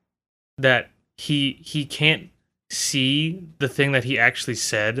he can't see the thing that he actually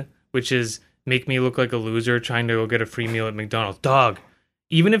said, which is make me look like a loser trying to go get a free meal at McDonald's. Dog.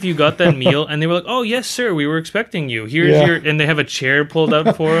 Even if you got that meal and they were like, "Oh yes, sir, we were expecting you. Here's your," and they have a chair pulled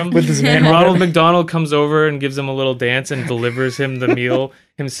up for him, With his and name on Ronald it. McDonald comes over and gives him a little dance and delivers him the meal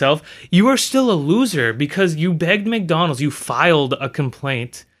himself. You are still a loser because you begged McDonald's. You filed a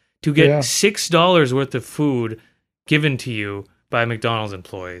complaint to get $6 worth of food given to you by McDonald's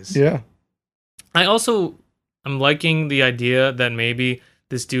employees. Yeah. I'm liking the idea that maybe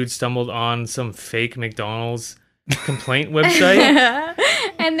this dude stumbled on some fake McDonald's complaint website.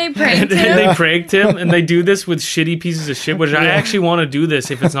 And they pranked And him. they pranked him, and they do this with shitty pieces of shit, which I actually want to do this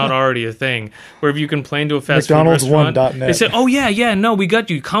if it's not already a thing, where if you complain to a fast food restaurant, McDonald's1.net. they say, "Oh yeah, no, we got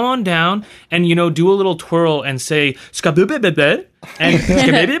you. Come on down and, do a little twirl and say, "Skabibibibib," and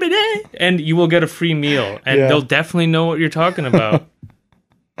 "Skabibibibib," and you will get a free meal, and they'll definitely know what you're talking about.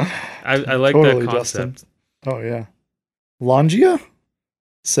 I like Totally, that concept. Justin. Oh, yeah. Longia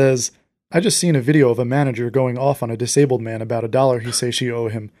says, I just seen a video of a manager going off on a disabled man about $1 he say she owe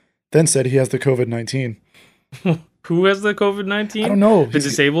him, then said he has the COVID-19. Who has the COVID-19? I don't know. The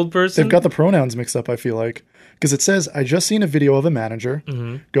disabled person? They've got the pronouns mixed up, I feel like. Because it says, I just seen a video of a manager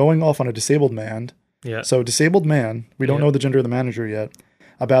going off on a disabled man. Yeah. So disabled man, we don't know the gender of the manager yet.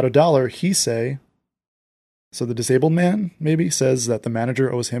 About $1 he say, so the disabled man maybe says that the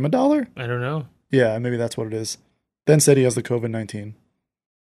manager owes him $1? I don't know. Yeah, maybe that's what it is. Then said he has the COVID-19.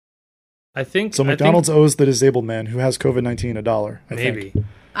 I think So McDonald's owes the disabled man who has COVID-19 $1. I maybe. think.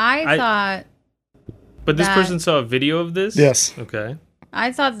 I thought But this that- person saw a video of this? Yes. Okay.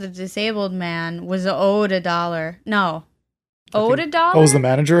 the disabled man was owed $1. No. Owed $1? Owes the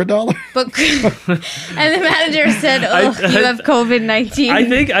manager $1? But and the manager said, "Oh, you have COVID-19." I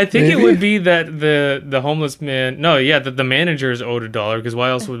think it Maybe. would be that the homeless man. No, yeah, that the manager is owed $1 because why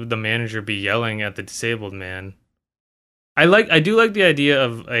else would the manager be yelling at the disabled man? I do like the idea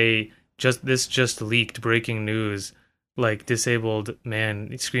of just leaked breaking news, like disabled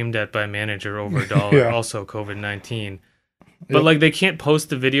man screamed at by manager over $1. Yeah. Also COVID-19. But like they can't post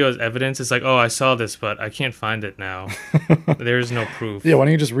the video as evidence. It's like, oh, I saw this, but I can't find it now. There's no proof. Yeah, why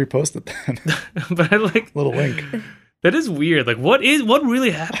don't you just repost it then? But I like Little link. that is weird. Like, what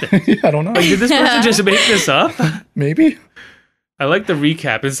really happened? Yeah, I don't know. Like, did this person just make this up? Maybe? I like the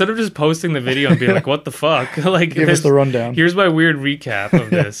recap instead of just posting the video and being like, "What the fuck?" Like, Give us the rundown. Here's my weird recap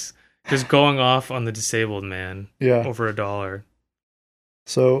of this. Just going off on the disabled man Yeah. over $1.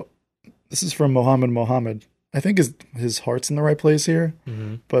 So this is from Mohammed. I think his heart's in the right place here,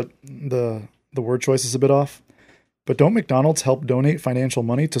 but the word choice is a bit off. But don't McDonald's help donate financial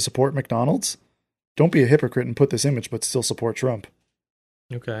money to support McDonald's? Don't be a hypocrite and put this image, but still support Trump.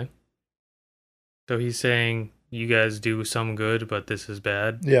 Okay. So he's saying you guys do some good, but this is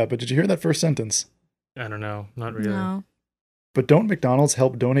bad. Yeah, but did you hear that first sentence? I don't know. Not really. No. But don't McDonald's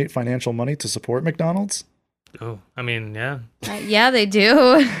help donate financial money to support McDonald's? Oh, I mean, yeah. Yeah, they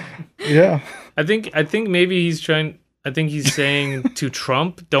do. Yeah. I think maybe he's trying. I think he's saying to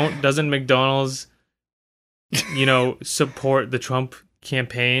Trump, doesn't McDonald's, support the Trump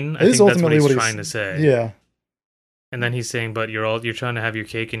campaign? I It is think that's what ultimately he's what trying to say. Yeah. And then he's saying, but you're trying to have your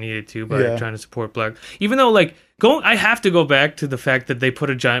cake and eat it too by Yeah. trying to support black. Even though I have to go back to the fact that they put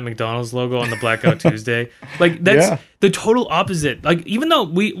a giant McDonald's logo on the Blackout Tuesday. Like that's the total opposite. Like even though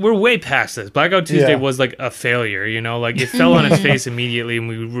we're way past this, Blackout Tuesday was like a failure. Like it fell on its face immediately, and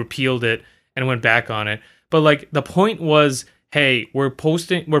we repealed it and went back on it. But like the point was, hey, we're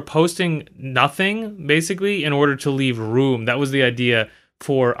posting nothing basically in order to leave room. That was the idea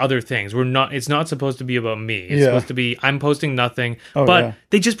for other things. It's not supposed to be about me. It's supposed to be I'm posting nothing. But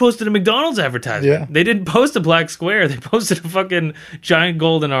they just posted a McDonald's advertisement. Yeah. They didn't post a black square. They posted a fucking giant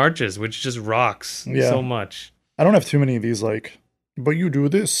golden arches, which just rocks so much. I don't have too many of these but you do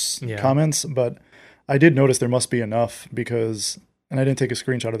this Yeah. comments, but I did notice there must be enough because, and I didn't take a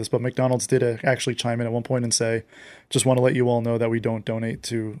screenshot of this, but McDonald's did actually chime in at one point and say, just want to let you all know that we don't donate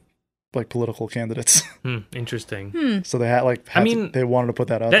to like political candidates. Interesting. So they had they wanted to put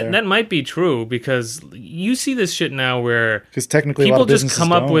that out there. That might be true because you see this shit now where Because technically a lot people of just businesses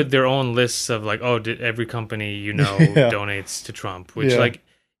come up don't. with their own lists of like, oh, every company Yeah. donates to Trump, which Yeah. like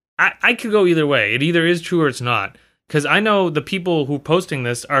I could go either way. It either is true or it's not. Because I know the people who posting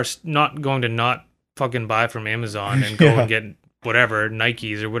this are not going to not fucking buy from Amazon and go Yeah. and get whatever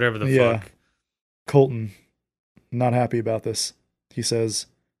Nikes or whatever the Yeah. fuck. Colton, not happy about this. He says,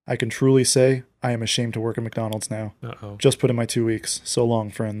 I can truly say I am ashamed to work at McDonald's now. Uh-oh. Just put in my 2 weeks. So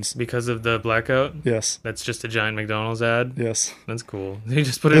long, friends. Because of the blackout. Yes. That's just a giant McDonald's ad. Yes. That's cool. He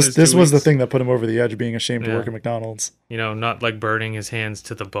just put in his This 2 was the weeks. thing that put him over the edge, being ashamed to Yeah. work at McDonald's. You know, not like burning his hands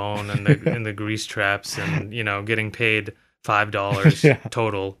to the bone and the and the grease traps and, you know, getting paid $5 Yeah.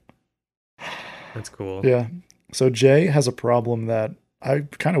 total. That's cool. Yeah. So Jay has a problem that I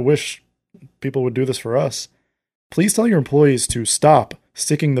kind of wish people would do this for us. Please tell your employees to stop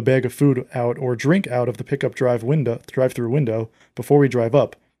sticking the bag of food out or drink out of the pickup drive-through window before we drive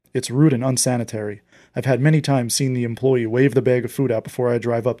up. It's rude and unsanitary. I've had many times seen the employee wave the bag of food out before I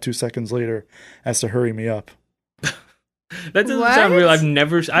drive up 2 seconds later as to hurry me up. That doesn't What? sound real. I've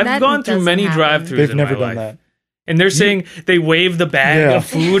That gone through doesn't many happen. drive-throughs They've in never my done life. that. And they're saying they wave the bag Yeah. of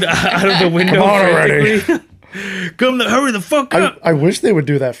food out of the window. Come on already. frantically. Hurry the fuck up. I wish they would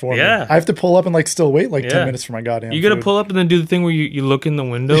do that for me. Yeah. I have to pull up and still wait 10 Yeah. minutes for my goddamn You gotta food. pull up and then do the thing where you look in the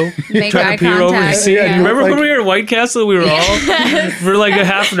window, Make try eye to peer over to contact. see. Yeah, You you remember look when we were at White Castle? We were all for like a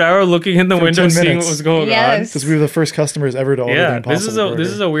half an hour looking in the window, 10 seeing minutes. what was going Yes. Because we were the first customers ever to on. order the Yeah, Impossible this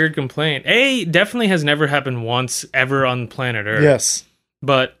is Burger. a weird complaint. Definitely has never happened once ever on planet Earth. Yes.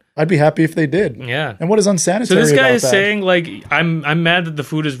 but I'd be happy if they did. yeah. And what is unsanitary So this guy about is that? saying like I'm mad that the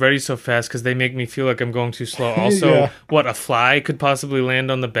food is ready so fast because they make me feel like I'm going too slow. Also, Yeah. what a fly could possibly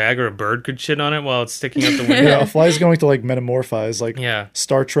land on the bag or a bird could shit on it while it's sticking out the window. Yeah, a fly's going to metamorphize, Yeah.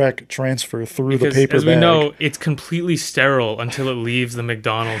 Star Trek transfer through Because the paper as bag. we know, it's completely sterile until it leaves the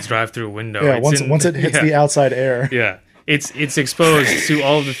McDonald's drive-through window. Yeah, It's once it hits yeah, the outside air. yeah, it's exposed to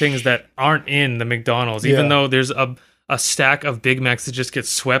all of the things that aren't in the McDonald's. Even Yeah. though there's a stack of Big Macs that just get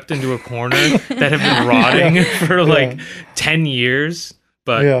swept into a corner that have been rotting for like 10 years.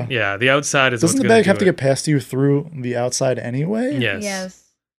 But Yeah. yeah, the outside is Doesn't what's the gonna bag have do to it. get past you through the outside anyway? Yes. Yes.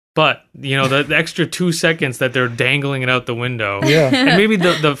 But, you know, the extra 2 seconds that they're dangling it out the window. Yeah. And maybe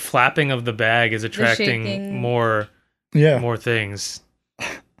the flapping of the bag is attracting shaking. more Yeah. things.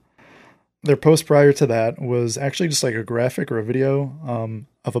 Their post prior to that was actually just like a graphic or a video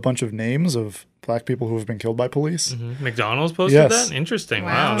of a bunch of names of black people who have been killed by police. McDonald's posted Yes. that? Interesting.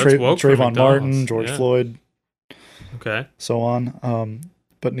 Wow. Wow. That's woke for Trayvon Martin, McDonald's. George Yeah. Floyd, Okay. so on.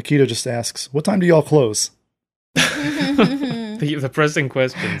 But Nikita just asks, what time do y'all close? The pressing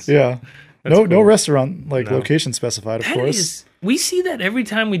questions. Yeah. That's No cool. restaurant No. location specified, of That course. is- we see that every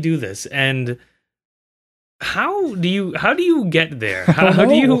time we do this, and how do you get there? How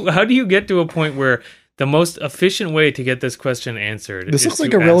do you get to a point where the most efficient way to get this question answered? This is looks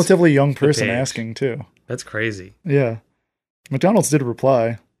like to a ask relatively young the person page? asking too. That's crazy. Yeah. McDonald's did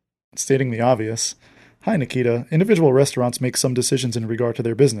reply, stating the obvious. Hi, Nikita. Individual restaurants make some decisions in regard to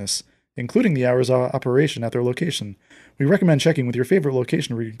their business, including the hours of operation at their location. We recommend checking with your favorite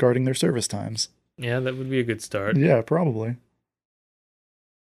location regarding their service times. Yeah, that would be a good start. Yeah, probably.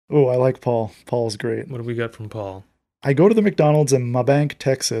 Oh, I like Paul. Paul's great. What do we got from Paul? I go to the McDonald's in Mabank,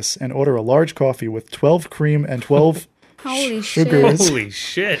 Texas, and order a large coffee with 12 cream and 12 Holy sugars. shit. Holy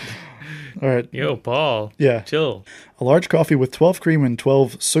shit. All right. Yo, Paul. Yeah. Chill. A large coffee with 12 cream and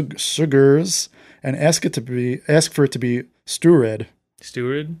 12 sugars, and ask for it to be stew-red.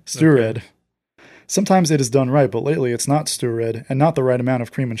 Steward? Stew-red. Okay. Sometimes it is done right, but lately it's not stew-red and not the right amount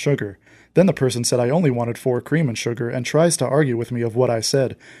of cream and sugar. Then the person said I only wanted 4 cream and sugar and tries to argue with me of what I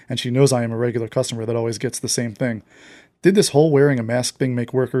said, and she knows I am a regular customer that always gets the same thing. Did this whole wearing a mask thing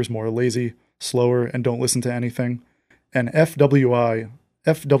make workers more lazy, slower, and don't listen to anything? And FWI,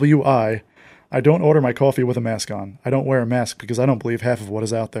 I don't order my coffee with a mask on. I don't wear a mask because I don't believe half of what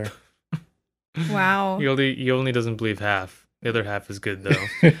is out there. Wow. He only doesn't believe half. The other half is good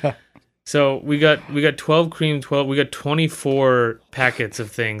though. So we got 12 cream, 12. We got 24 packets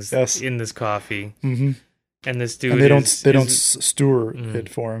of things Yes. in this coffee, Mm-hmm. and this dude And they don't is- stew it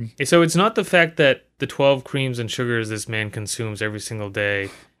for him. So it's not the fact that the 12 creams and sugars this man consumes every single day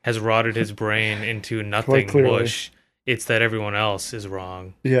has rotted his brain into nothing clearly. mush. It's that everyone else is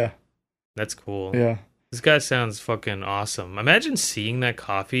wrong. Yeah, That's cool. yeah. This guy sounds fucking awesome. Imagine seeing that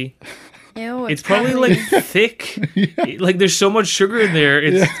coffee. Ew, It's probably like thick. Like there's so much sugar in there.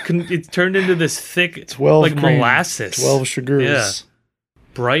 It's turned into this thick 12 like cream, molasses. 12 sugars. Yeah.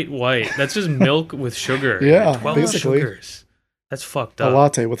 Bright white. That's just milk with sugar. Yeah, 12 basically. sugars. That's fucked A up.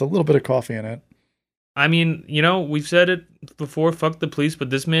 latte with a little bit of coffee in it. I mean, we've said it before, fuck the police, but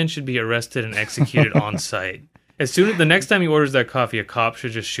this man should be arrested and executed on site. As soon as the next time he orders that coffee, a cop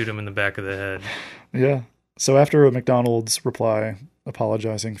should just shoot him in the back of the head. Yeah. So after a McDonald's reply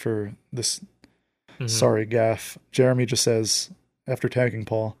apologizing for this sorry gaffe, Jeremy just says, after tagging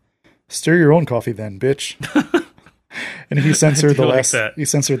Paul, "Stir your own coffee then, bitch." And he censored the last. He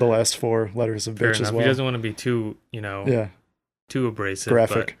censored the last 4 letters of Fair bitch enough. as well. He doesn't want to be too, too abrasive.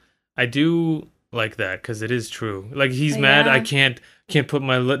 Graphic. But I do like that because it is true. Like he's Yeah. mad. I can't put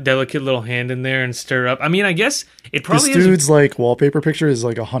my delicate little hand in there and stir up. I mean, I guess it probably This is. dude's like wallpaper picture is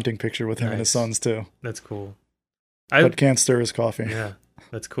like a hunting picture with him and his Nice. sons too, That's cool. but can't stir his coffee. Yeah,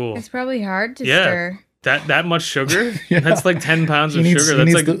 that's cool. It's probably hard to Yeah. stir. That much sugar? Yeah. That's like 10 pounds He of needs, sugar.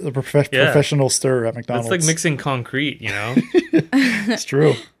 he That's needs like the professional stir at McDonald's. that's like mixing concrete. It's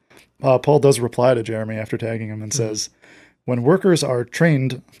true. Paul does reply to Jeremy after tagging him and says, "When workers are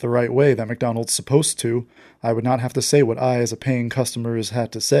trained the right way that McDonald's supposed to, I would not have to say what I, as a paying customer, has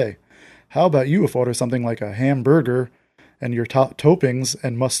had to say. How about you if order something like a hamburger and your toppings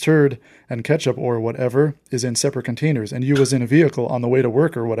and mustard and ketchup or whatever is in separate containers and you was in a vehicle on the way to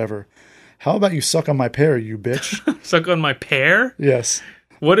work or whatever? How about you suck on my pear, you bitch?" Suck on my pear? Yes.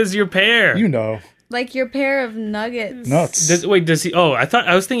 What is your pear? You know. Like your pair of nuggets. Nuts. Does he? Oh,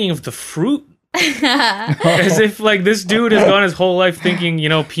 I was thinking of the fruit. As if like this dude has gone his whole life thinking,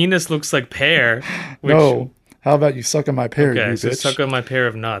 penis looks like pear. Which, No. How about you suck on my pear, Okay, you so bitch? suck on my pear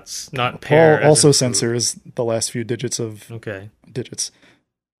of nuts, not pear. Paul as also in fruit. censors the last few digits of Okay.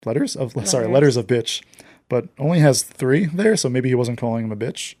 letters of bitch, but only has 3 there, so maybe he wasn't calling him a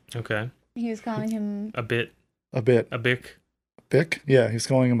bitch. Okay. He was calling him. A bit. A bit. A bic. Bick? Yeah, he's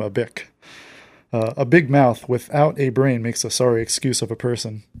calling him a bick. A big mouth without a brain makes a sorry excuse of a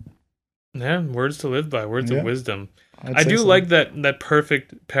person. Yeah, words to live by, words Yeah. of wisdom. I'd I say do so. like that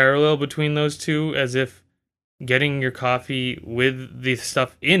perfect parallel between those two, as if getting your coffee with the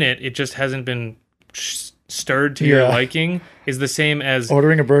stuff in it, it just hasn't been stirred to your Yeah. liking, is the same as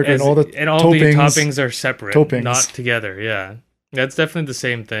ordering a burger and all the the toppings. toppings are separate, Toppings. not together. Yeah, that's definitely the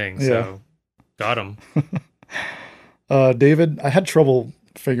same thing. So, got him. David, I had trouble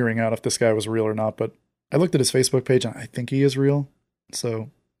figuring out if this guy was real or not, but I looked at his Facebook page and I think he is real. So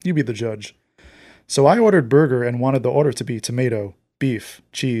you be the judge. So I ordered burger and wanted the order to be tomato, beef,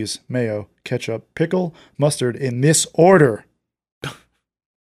 cheese, mayo, ketchup, pickle, mustard in this order.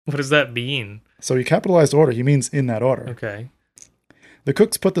 What does that mean? So he capitalized order. He means in that order. Okay. The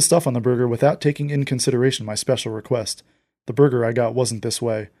cooks put the stuff on the burger without taking in consideration my special request. The burger I got wasn't this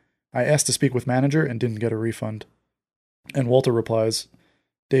way. I asked to speak with manager and didn't get a refund. And Walter replies,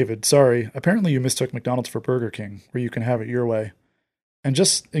 "David, sorry, apparently you mistook McDonald's for Burger King, where you can have it your way." And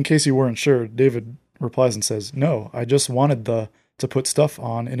just in case you weren't sure, David replies and says, "No, I just wanted to put stuff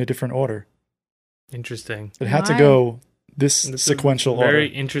on in a different order. Interesting. It had to Why? go this That's a sequential very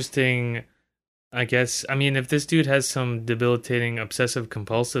order." interesting, I guess. I mean, if this dude has some debilitating obsessive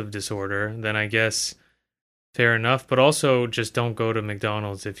compulsive disorder, then I guess fair enough. But also, just don't go to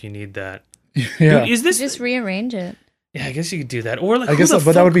McDonald's if you need that. Yeah. Dude, is this? Just rearrange it. Yeah, I guess you could do that. Or like, I who guess, the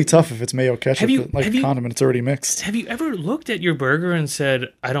but that would fuck- be tough if it's mayo ketchup, Have you- like have you- condiment. It's already mixed. Have you ever looked at your burger and said,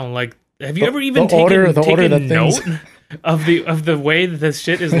 "I don't like"? Have you The- ever even the order taken that note things- of the way that this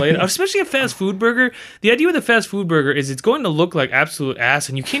shit is laid out? Especially a fast food burger. The idea with a fast food burger is it's going to look like absolute ass,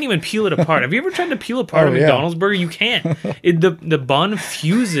 and you can't even peel it apart. Have you ever tried to peel apart Oh, a yeah. McDonald's burger? You can't. The bun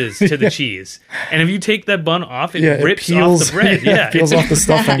fuses to the cheese, and if you take that bun off, it rips off the bread. Yeah, it peels it's- off the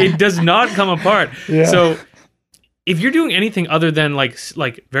stuffing. It does not come apart. Yeah. So if you're doing anything other than like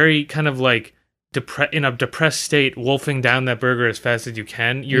very kind of like in a depressed state, wolfing down that burger as fast as you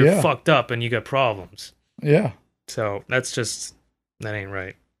can, you're Yeah. fucked up and you got problems. Yeah. So that ain't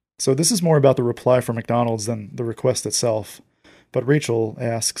right. So this is more about the reply from McDonald's than the request itself. But Rachel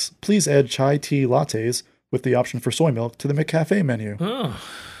asks, "Please add chai tea lattes with the option for soy milk to the McCafe menu." Oh,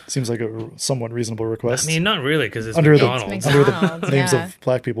 Seems like a somewhat reasonable request. I mean, not really, because it's Under the- McDonald's. under the McDonald's, names yeah. of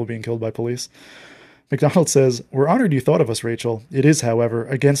black people being killed by police. McDonald's says, "We're honored you thought of us, Rachel. It is, however,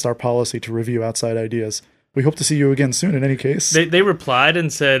 against our policy to review outside ideas. We hope to see you again soon in any case." They replied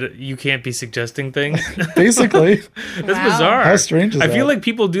and said, "You can't be suggesting things." Basically, That's Wow. bizarre. how strange is I that? feel like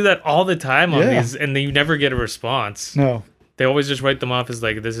people do that all the time on Yeah. these, and they never get a response. No. They always just write them off as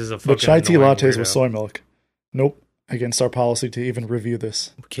like, "This is a fucking." But chai tea annoying lattes weirdo. with soy milk. Nope. against our policy to even review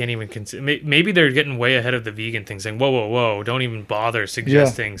this. Can't even consider. Maybe they're getting way ahead of the vegan thing, saying, whoa, don't even bother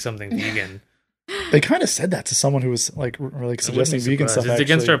suggesting something vegan. They kind of said that to someone who was like suggesting vegan stuff. It's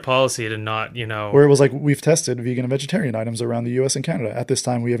against our policy to not, where it was like, we've tested vegan and vegetarian items around the US and Canada. At this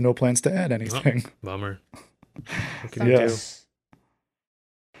time, we have no plans to add anything. Oh, bummer. What can you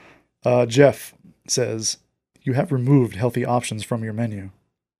do? Jeff says, you have removed healthy options from your menu.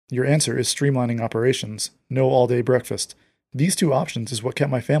 Your answer is streamlining operations, no all-day breakfast. These two options is what kept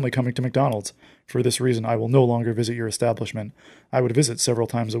my family coming to McDonald's. For this reason, I will no longer visit your establishment. I would visit several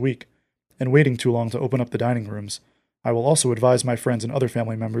times a week. And waiting too long to open up the dining rooms. I will also advise my friends and other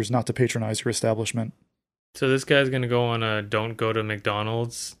family members not to patronize your establishment. So this guy's going to go on a don't go to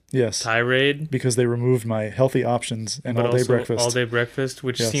McDonald's tirade? Because they removed my healthy options and all-day breakfast. All-day breakfast,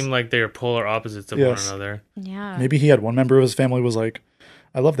 which seemed like they are polar opposites of one another. Yeah. Maybe he had one member of his family was like,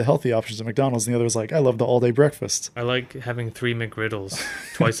 I love the healthy options at McDonald's, and the other was like, I love the all-day breakfast. I like having 3 McGriddles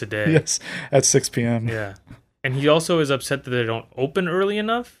twice a day. Yes, at 6 p.m. Yeah. And he also is upset that they don't open early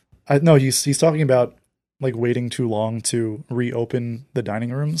enough? No, he's talking about like waiting too long to reopen the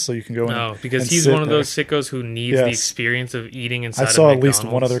dining rooms so you can go in. No, because he's one of those sickos who needs the experience of eating inside. I saw of at least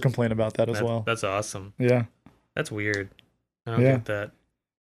one other complaint about that as well. That's awesome. Yeah, that's weird. I don't get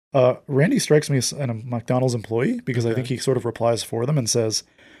that. Randy strikes me as a McDonald's employee because I think he sort of replies for them and says,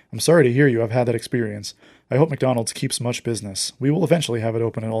 "I'm sorry to hear you. I've had that experience. I hope McDonald's keeps much business. We will eventually have it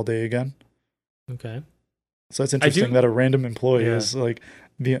open all day again." Okay. So it's interesting that a random employee is like.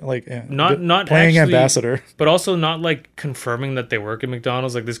 Not playing actually, ambassador, but also not like confirming that they work at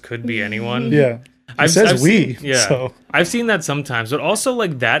McDonald's. Like this could be anyone. Yeah, I've seen that sometimes, but also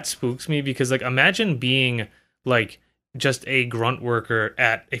like that spooks me because like imagine being like just a grunt worker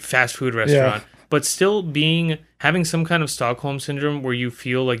at a fast food restaurant, but still having some kind of Stockholm syndrome where you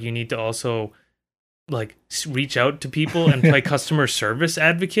feel like you need to also like reach out to people and play customer service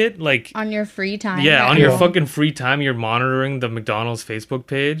advocate, like on your free time. Yeah, on your fucking free time, you're monitoring the McDonald's Facebook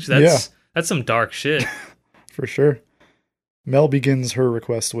page. That's some dark shit. For sure. Mel begins her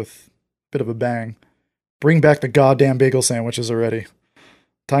request with a bit of a bang. Bring back the goddamn bagel sandwiches already.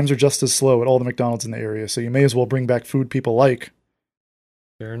 Times are just as slow at all the McDonald's in the area, so you may as well bring back food people like.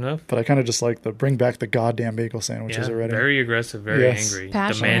 Fair enough. But I kind of just like the bring back the goddamn bagel sandwiches already. Very aggressive, very angry,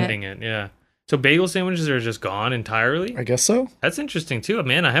 demanding it. Yeah. So bagel sandwiches are just gone entirely? I guess so. That's interesting too.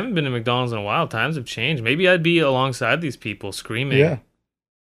 Man, I haven't been to McDonald's in a while. Times have changed. Maybe I'd be alongside these people screaming. Yeah.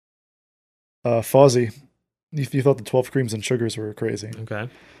 Fozzie, you thought the 12 creams and sugars were crazy. Okay.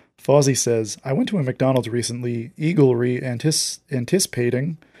 Fozzie says, I went to a McDonald's recently, eagerly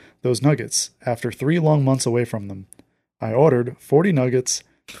anticipating those nuggets after 3 long months away from them. I ordered 40 nuggets,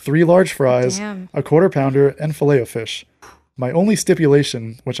 3 large fries, a quarter pounder, and filet of fish. My only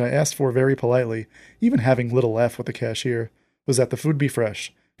stipulation, which I asked for very politely, even having little laugh with the cashier, was that the food be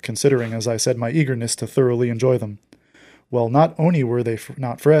fresh, considering, as I said, my eagerness to thoroughly enjoy them. Well, not only were they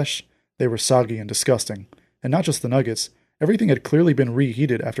not fresh, they were soggy and disgusting. And not just the nuggets, everything had clearly been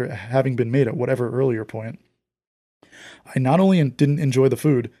reheated after having been made at whatever earlier point. I not only didn't enjoy the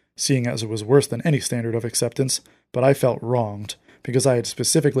food, seeing as it was worse than any standard of acceptance, but I felt wronged, because I had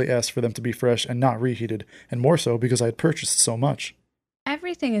specifically asked for them to be fresh and not reheated, and more so because I had purchased so much.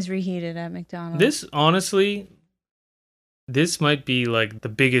 Everything is reheated at McDonald's. This might be like the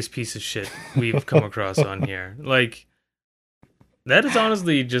biggest piece of shit we've come across on here. Like, that is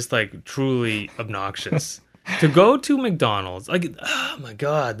honestly just like truly obnoxious. To go to McDonald's, like, oh my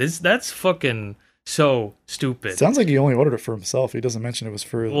God, that's fucking so stupid. Sounds like he only ordered it for himself. He doesn't mention it was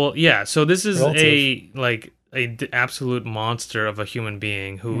for. Well, yeah. So this is an absolute monster of a human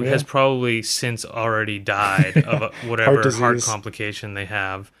being who has probably since already died of whatever heart complication they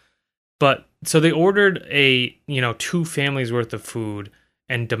have. But so they ordered 2 families worth of food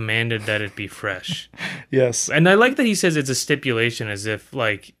and demanded that it be fresh. Yes. And I like that he says it's a stipulation, as if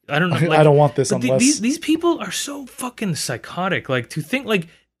like I don't know. Like, I don't want this unless these people are so fucking psychotic. Like to think like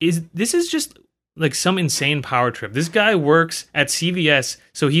this is just like some insane power trip. This guy works at CVS,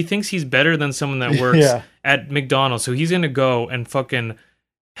 so he thinks he's better than someone that works at McDonald's. So he's going to go and fucking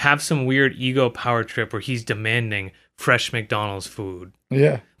have some weird ego power trip where he's demanding fresh McDonald's food.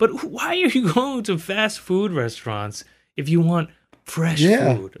 Yeah. But why are you going to fast food restaurants if you want fresh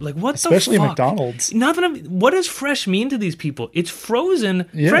food? Like what especially the fuck? McDonald's. What does fresh mean to these people? It's frozen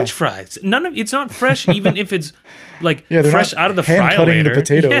French fries. It's not fresh even if it's like fresh out of the fryer cutting later. The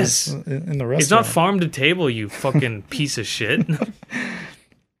potatoes in the restaurant. It's not farm to table, you fucking piece of shit.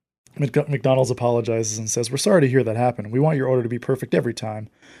 McDonald's apologizes and says, "We're sorry to hear that happen. We want your order to be perfect every time.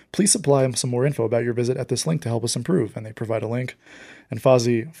 Please supply some more info about your visit at this link to help us improve." And they provide a link. And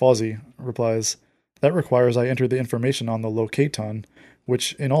Fozzie replies, That requires I enter the information on the locaton,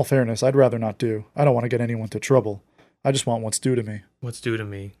 which, in all fairness, I'd rather not do. I don't want to get anyone to trouble. I just want what's due to me. What's due to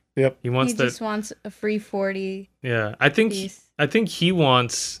me? Yep. He wants He that. just wants a free 40 Yeah, I think piece. he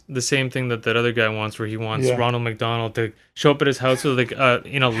wants the same thing that other guy wants, where he wants Yeah. Ronald McDonald to show up at his house with like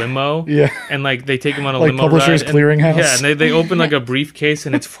in a limo. Yeah. And like they take him on a Like limo Publishers ride. And, Clearinghouse? yeah, and they open like a briefcase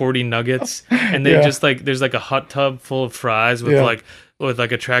and it's 40 nuggets, and they Yeah. just like there's like a hot tub full of fries with Yeah.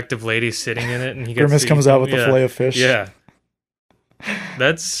 like attractive ladies sitting in it, and he gets Grimace to comes eat out them. with the Yeah. fillet of fish. Yeah,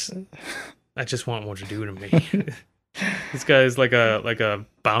 I just want what you do to me. This guy is like a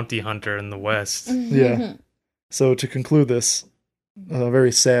bounty hunter in the West. Yeah. So to conclude this,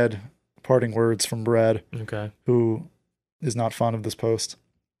 very sad parting words from Brad, Okay. who is not fond of this post.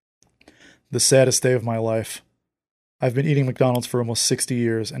 The saddest day of my life. I've been eating McDonald's for almost 60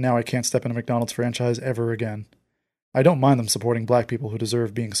 years, and now I can't step in a McDonald's franchise ever again. I don't mind them supporting black people who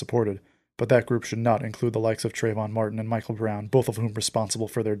deserve being supported, but that group should not include the likes of Trayvon Martin and Michael Brown, both of whom responsible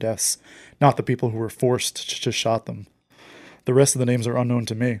for their deaths, not the people who were forced to shot them. The rest of the names are unknown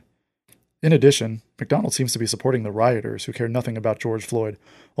to me. In addition, McDonald's seems to be supporting the rioters who care nothing about George Floyd,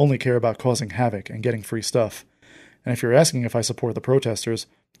 only care about causing havoc and getting free stuff. And if you're asking if I support the protesters,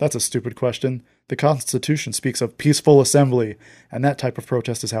 that's a stupid question. The Constitution speaks of peaceful assembly, and that type of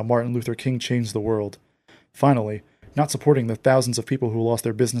protest is how Martin Luther King changed the world. Finally, not supporting the thousands of people who lost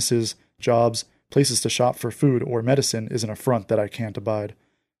their businesses, jobs, places to shop for food or medicine is an affront that I can't abide.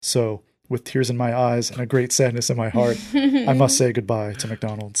 So, with tears in my eyes and a great sadness in my heart, I must say goodbye to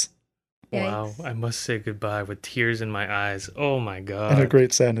McDonald's. Wow, Yikes. I must say goodbye with tears in my eyes. Oh my god. And a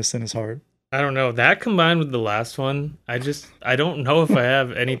great sadness in his heart. I don't know. That combined with the last one, I don't know if I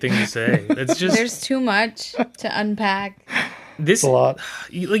have anything to say. It's just There's too much to unpack. this It's a lot.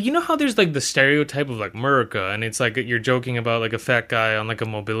 like you know how there's like the stereotype of like America, and it's like you're joking about like a fat guy on like a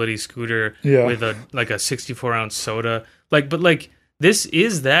mobility scooter Yeah. with a 64-ounce soda. But this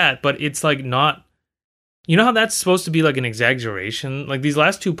is that, but it's like not. You know how that's supposed to be like an exaggeration? Like these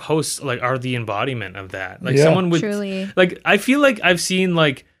last two posts like are the embodiment of that. Like Yeah. someone would Truly. like I feel like I've seen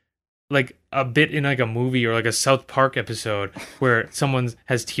like a bit in like a movie or like a South Park episode where someone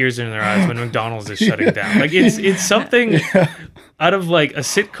has tears in their eyes when McDonald's is shutting down. Like it's something out of like a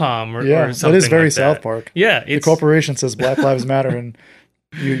sitcom or Yeah, something. that is very like South that. Park. Yeah, The it's corporation says Black Lives Matter, and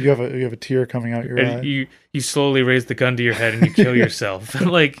you have a tear coming out your eye. and you slowly raise the gun to your head and you kill yourself.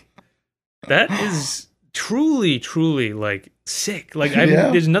 Like that is truly like sick. Like Yeah.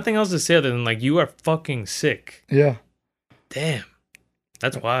 there's nothing else to say other than like you are fucking sick. Yeah, Damn,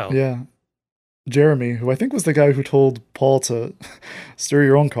 that's wild. yeah. Jeremy, who I think was the guy who told Paul to stir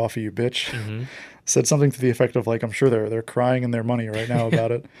your own coffee, you bitch, Mhm. said something to the effect of like, "I'm sure they're crying in their money right now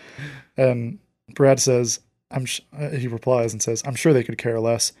about it." And Brad says, he replies and says, "I'm sure they could care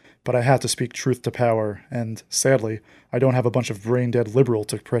less, but I have to speak truth to power, and sadly, I don't have a bunch of brain-dead liberal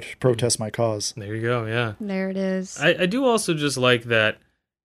to protest my cause." There you go. Yeah. There it is. I do also just like that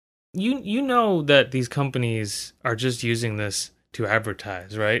you know that these companies are just using this to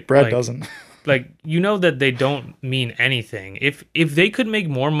advertise, right? Brad Like- doesn't. Like you know that they don't mean anything. If they could make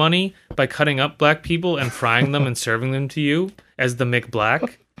more money by cutting up black people and frying them and serving them to you as the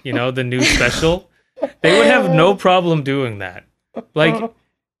McBlack, you know, the new special, they would have no problem doing that. Like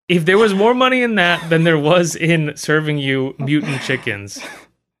if there was more money in that than there was in serving you mutant chickens,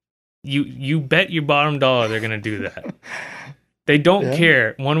 you bet your bottom dollar they're gonna do that. They don't Yeah.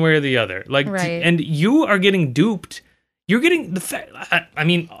 care one way or the other. Like, Right. and you are getting duped. You're getting the fact. I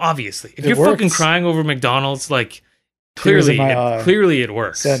mean, obviously, if It you're fucking works. crying over McDonald's, like Tears in clearly, my eye. clearly it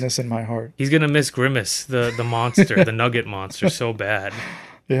works. Sadness in my heart. He's gonna miss Grimace, the monster, the Nugget monster, so bad,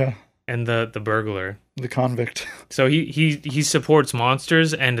 Yeah, and the burglar. the convict. So he supports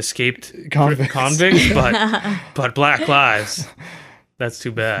monsters and escaped Convicts. convicts, but Black Lives. That's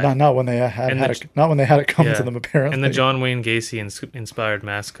too bad. Not when they had, And had the- it. Not when they had it come Yeah. to them. Apparently, And the John Wayne Gacy inspired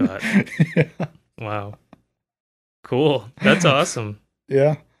mascot. Wow, cool. That's awesome.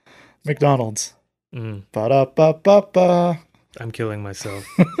 Yeah, McDonald's. Mm, Ba da ba ba ba. I'm killing myself.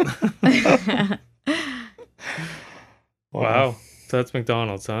 Right. Wow. So that's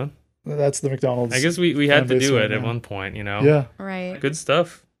McDonald's, huh? That's the McDonald's. I guess we had to Fan base do right it at now. one point, you know? Yeah. Right. Good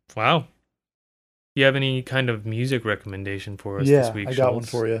stuff. Wow. You have any kind of music recommendation for us Yeah, this week, I got one Schultz?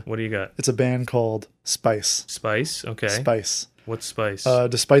 for you. What do you got? It's a band called Spice. Spice? Okay. Spice. What's Spice?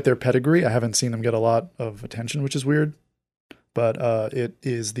 Despite their pedigree, I haven't seen them get a lot of attention, which is weird. But it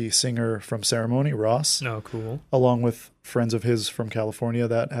is the singer from Ceremony, Ross, oh, cool. along with friends of his from California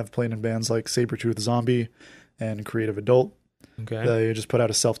that have played in bands like Sabretooth Zombie and Creative Adult. Okay. They just put out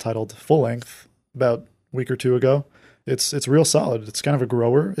a self-titled full-length about a week or two ago, It's real solid. It's kind of a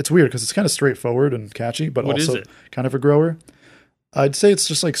grower. It's weird because it's kind of straightforward and catchy, but What is also it? kind of a grower. I'd say it's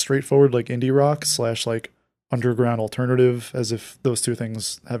just like straightforward, like indie rock / like underground alternative, as if those two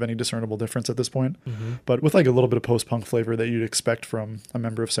things have any discernible difference at this point. Mm-hmm. But with like a little bit of post-punk flavor that you'd expect from a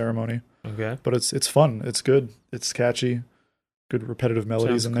member of Ceremony. Okay. But it's fun. It's good. It's catchy. Good repetitive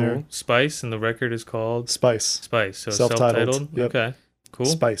melodies Sounds in cool. there. Spice, and the record is called Spice. Spice. So Self-titled. self-titled. Yep. Okay. Cool.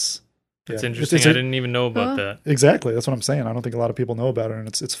 Spice. That's Yeah. interesting. It's I didn't even know about Cool. that. Exactly. That's what I'm saying. I don't think a lot of people know about it, and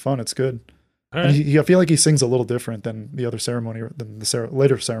it's fun. It's good. All And right. I feel like he sings a little different than the other Ceremony, than the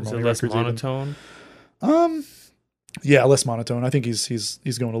later Is Ceremony it less records. even. monotone? Yeah, less monotone. I think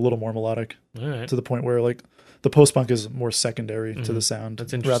he's going a little more melodic All right. to the point where like the post punk is more secondary to the sound,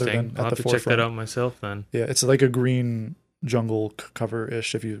 That's rather interesting. than I'll at have the to check forefront. that out myself then. Yeah, it's like a Green Jungle cover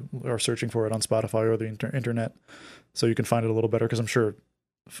ish if you are searching for it on Spotify or the internet, so you can find it a little better. Because I'm sure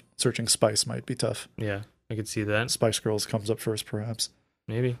searching Spice might be tough. Yeah, I could see that. Spice Girls comes up first, perhaps.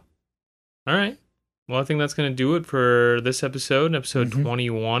 Maybe. All right. Well, I think that's going to do it for this episode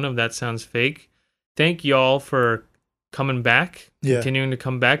 21 of That Sounds Fake. Thank y'all for coming back, Yeah. continuing to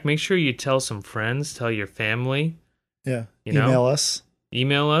come back. Make sure you tell some friends, tell your family, Yeah. You know? Email us.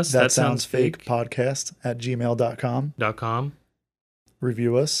 email us. That sounds fake podcast at gmail.com. .com.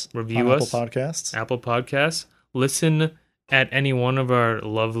 Review us. Review on us. Apple Podcasts. Apple Podcasts. Listen at any one of our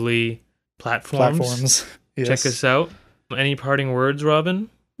lovely platforms. Yes. Check us out. Any parting words, Robin?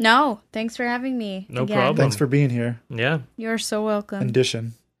 No, thanks for having me. No again. problem. Thanks for being here. Yeah. You're so welcome.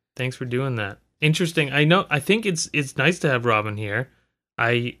 Addition. Thanks for doing that. Interesting. I think it's nice to have Robin here.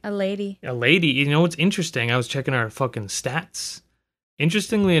 A lady. A lady. You know what's interesting? I was checking our fucking stats.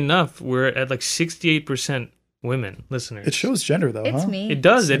 Interestingly enough, we're at like 68% women listeners. It shows gender though, It's huh? me. It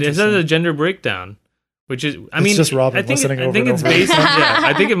does. It has Interesting. a gender breakdown, which is. I It's mean, just Robin I think, listening I over think and it's over. based. Yeah,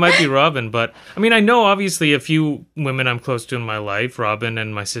 I think it might be Robin, but I mean, I know obviously a few women I'm close to in my life, Robin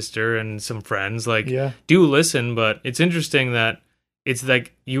and my sister and some friends, like Yeah. do listen. But it's interesting that it's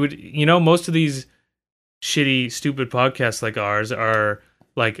like most of these shitty, stupid podcasts like ours are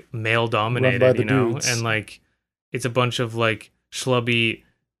like male dominated, Run by the you know, dudes. and like it's a bunch of like schlubby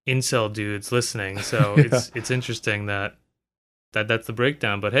incel dudes listening. So Yeah. it's interesting that that's the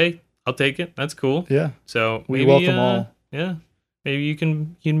breakdown. But hey, I'll take it. That's cool. Yeah. So We maybe, welcome all. Yeah, maybe you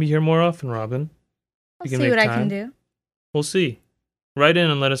can be here more often, Robin. I'll You can see make what I time. can do. We'll see. Write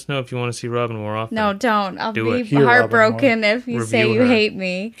in and let us know if you want to see Robin more often. No, don't. I'll Do be it. Hear Robin heartbroken if you say Review you her. hate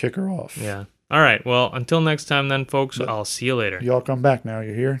me. Kick her off. Yeah. All right. Well, until next time, then, folks. But- I'll see you later. Y'all come back now,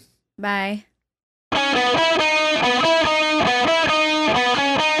 you hear? Bye.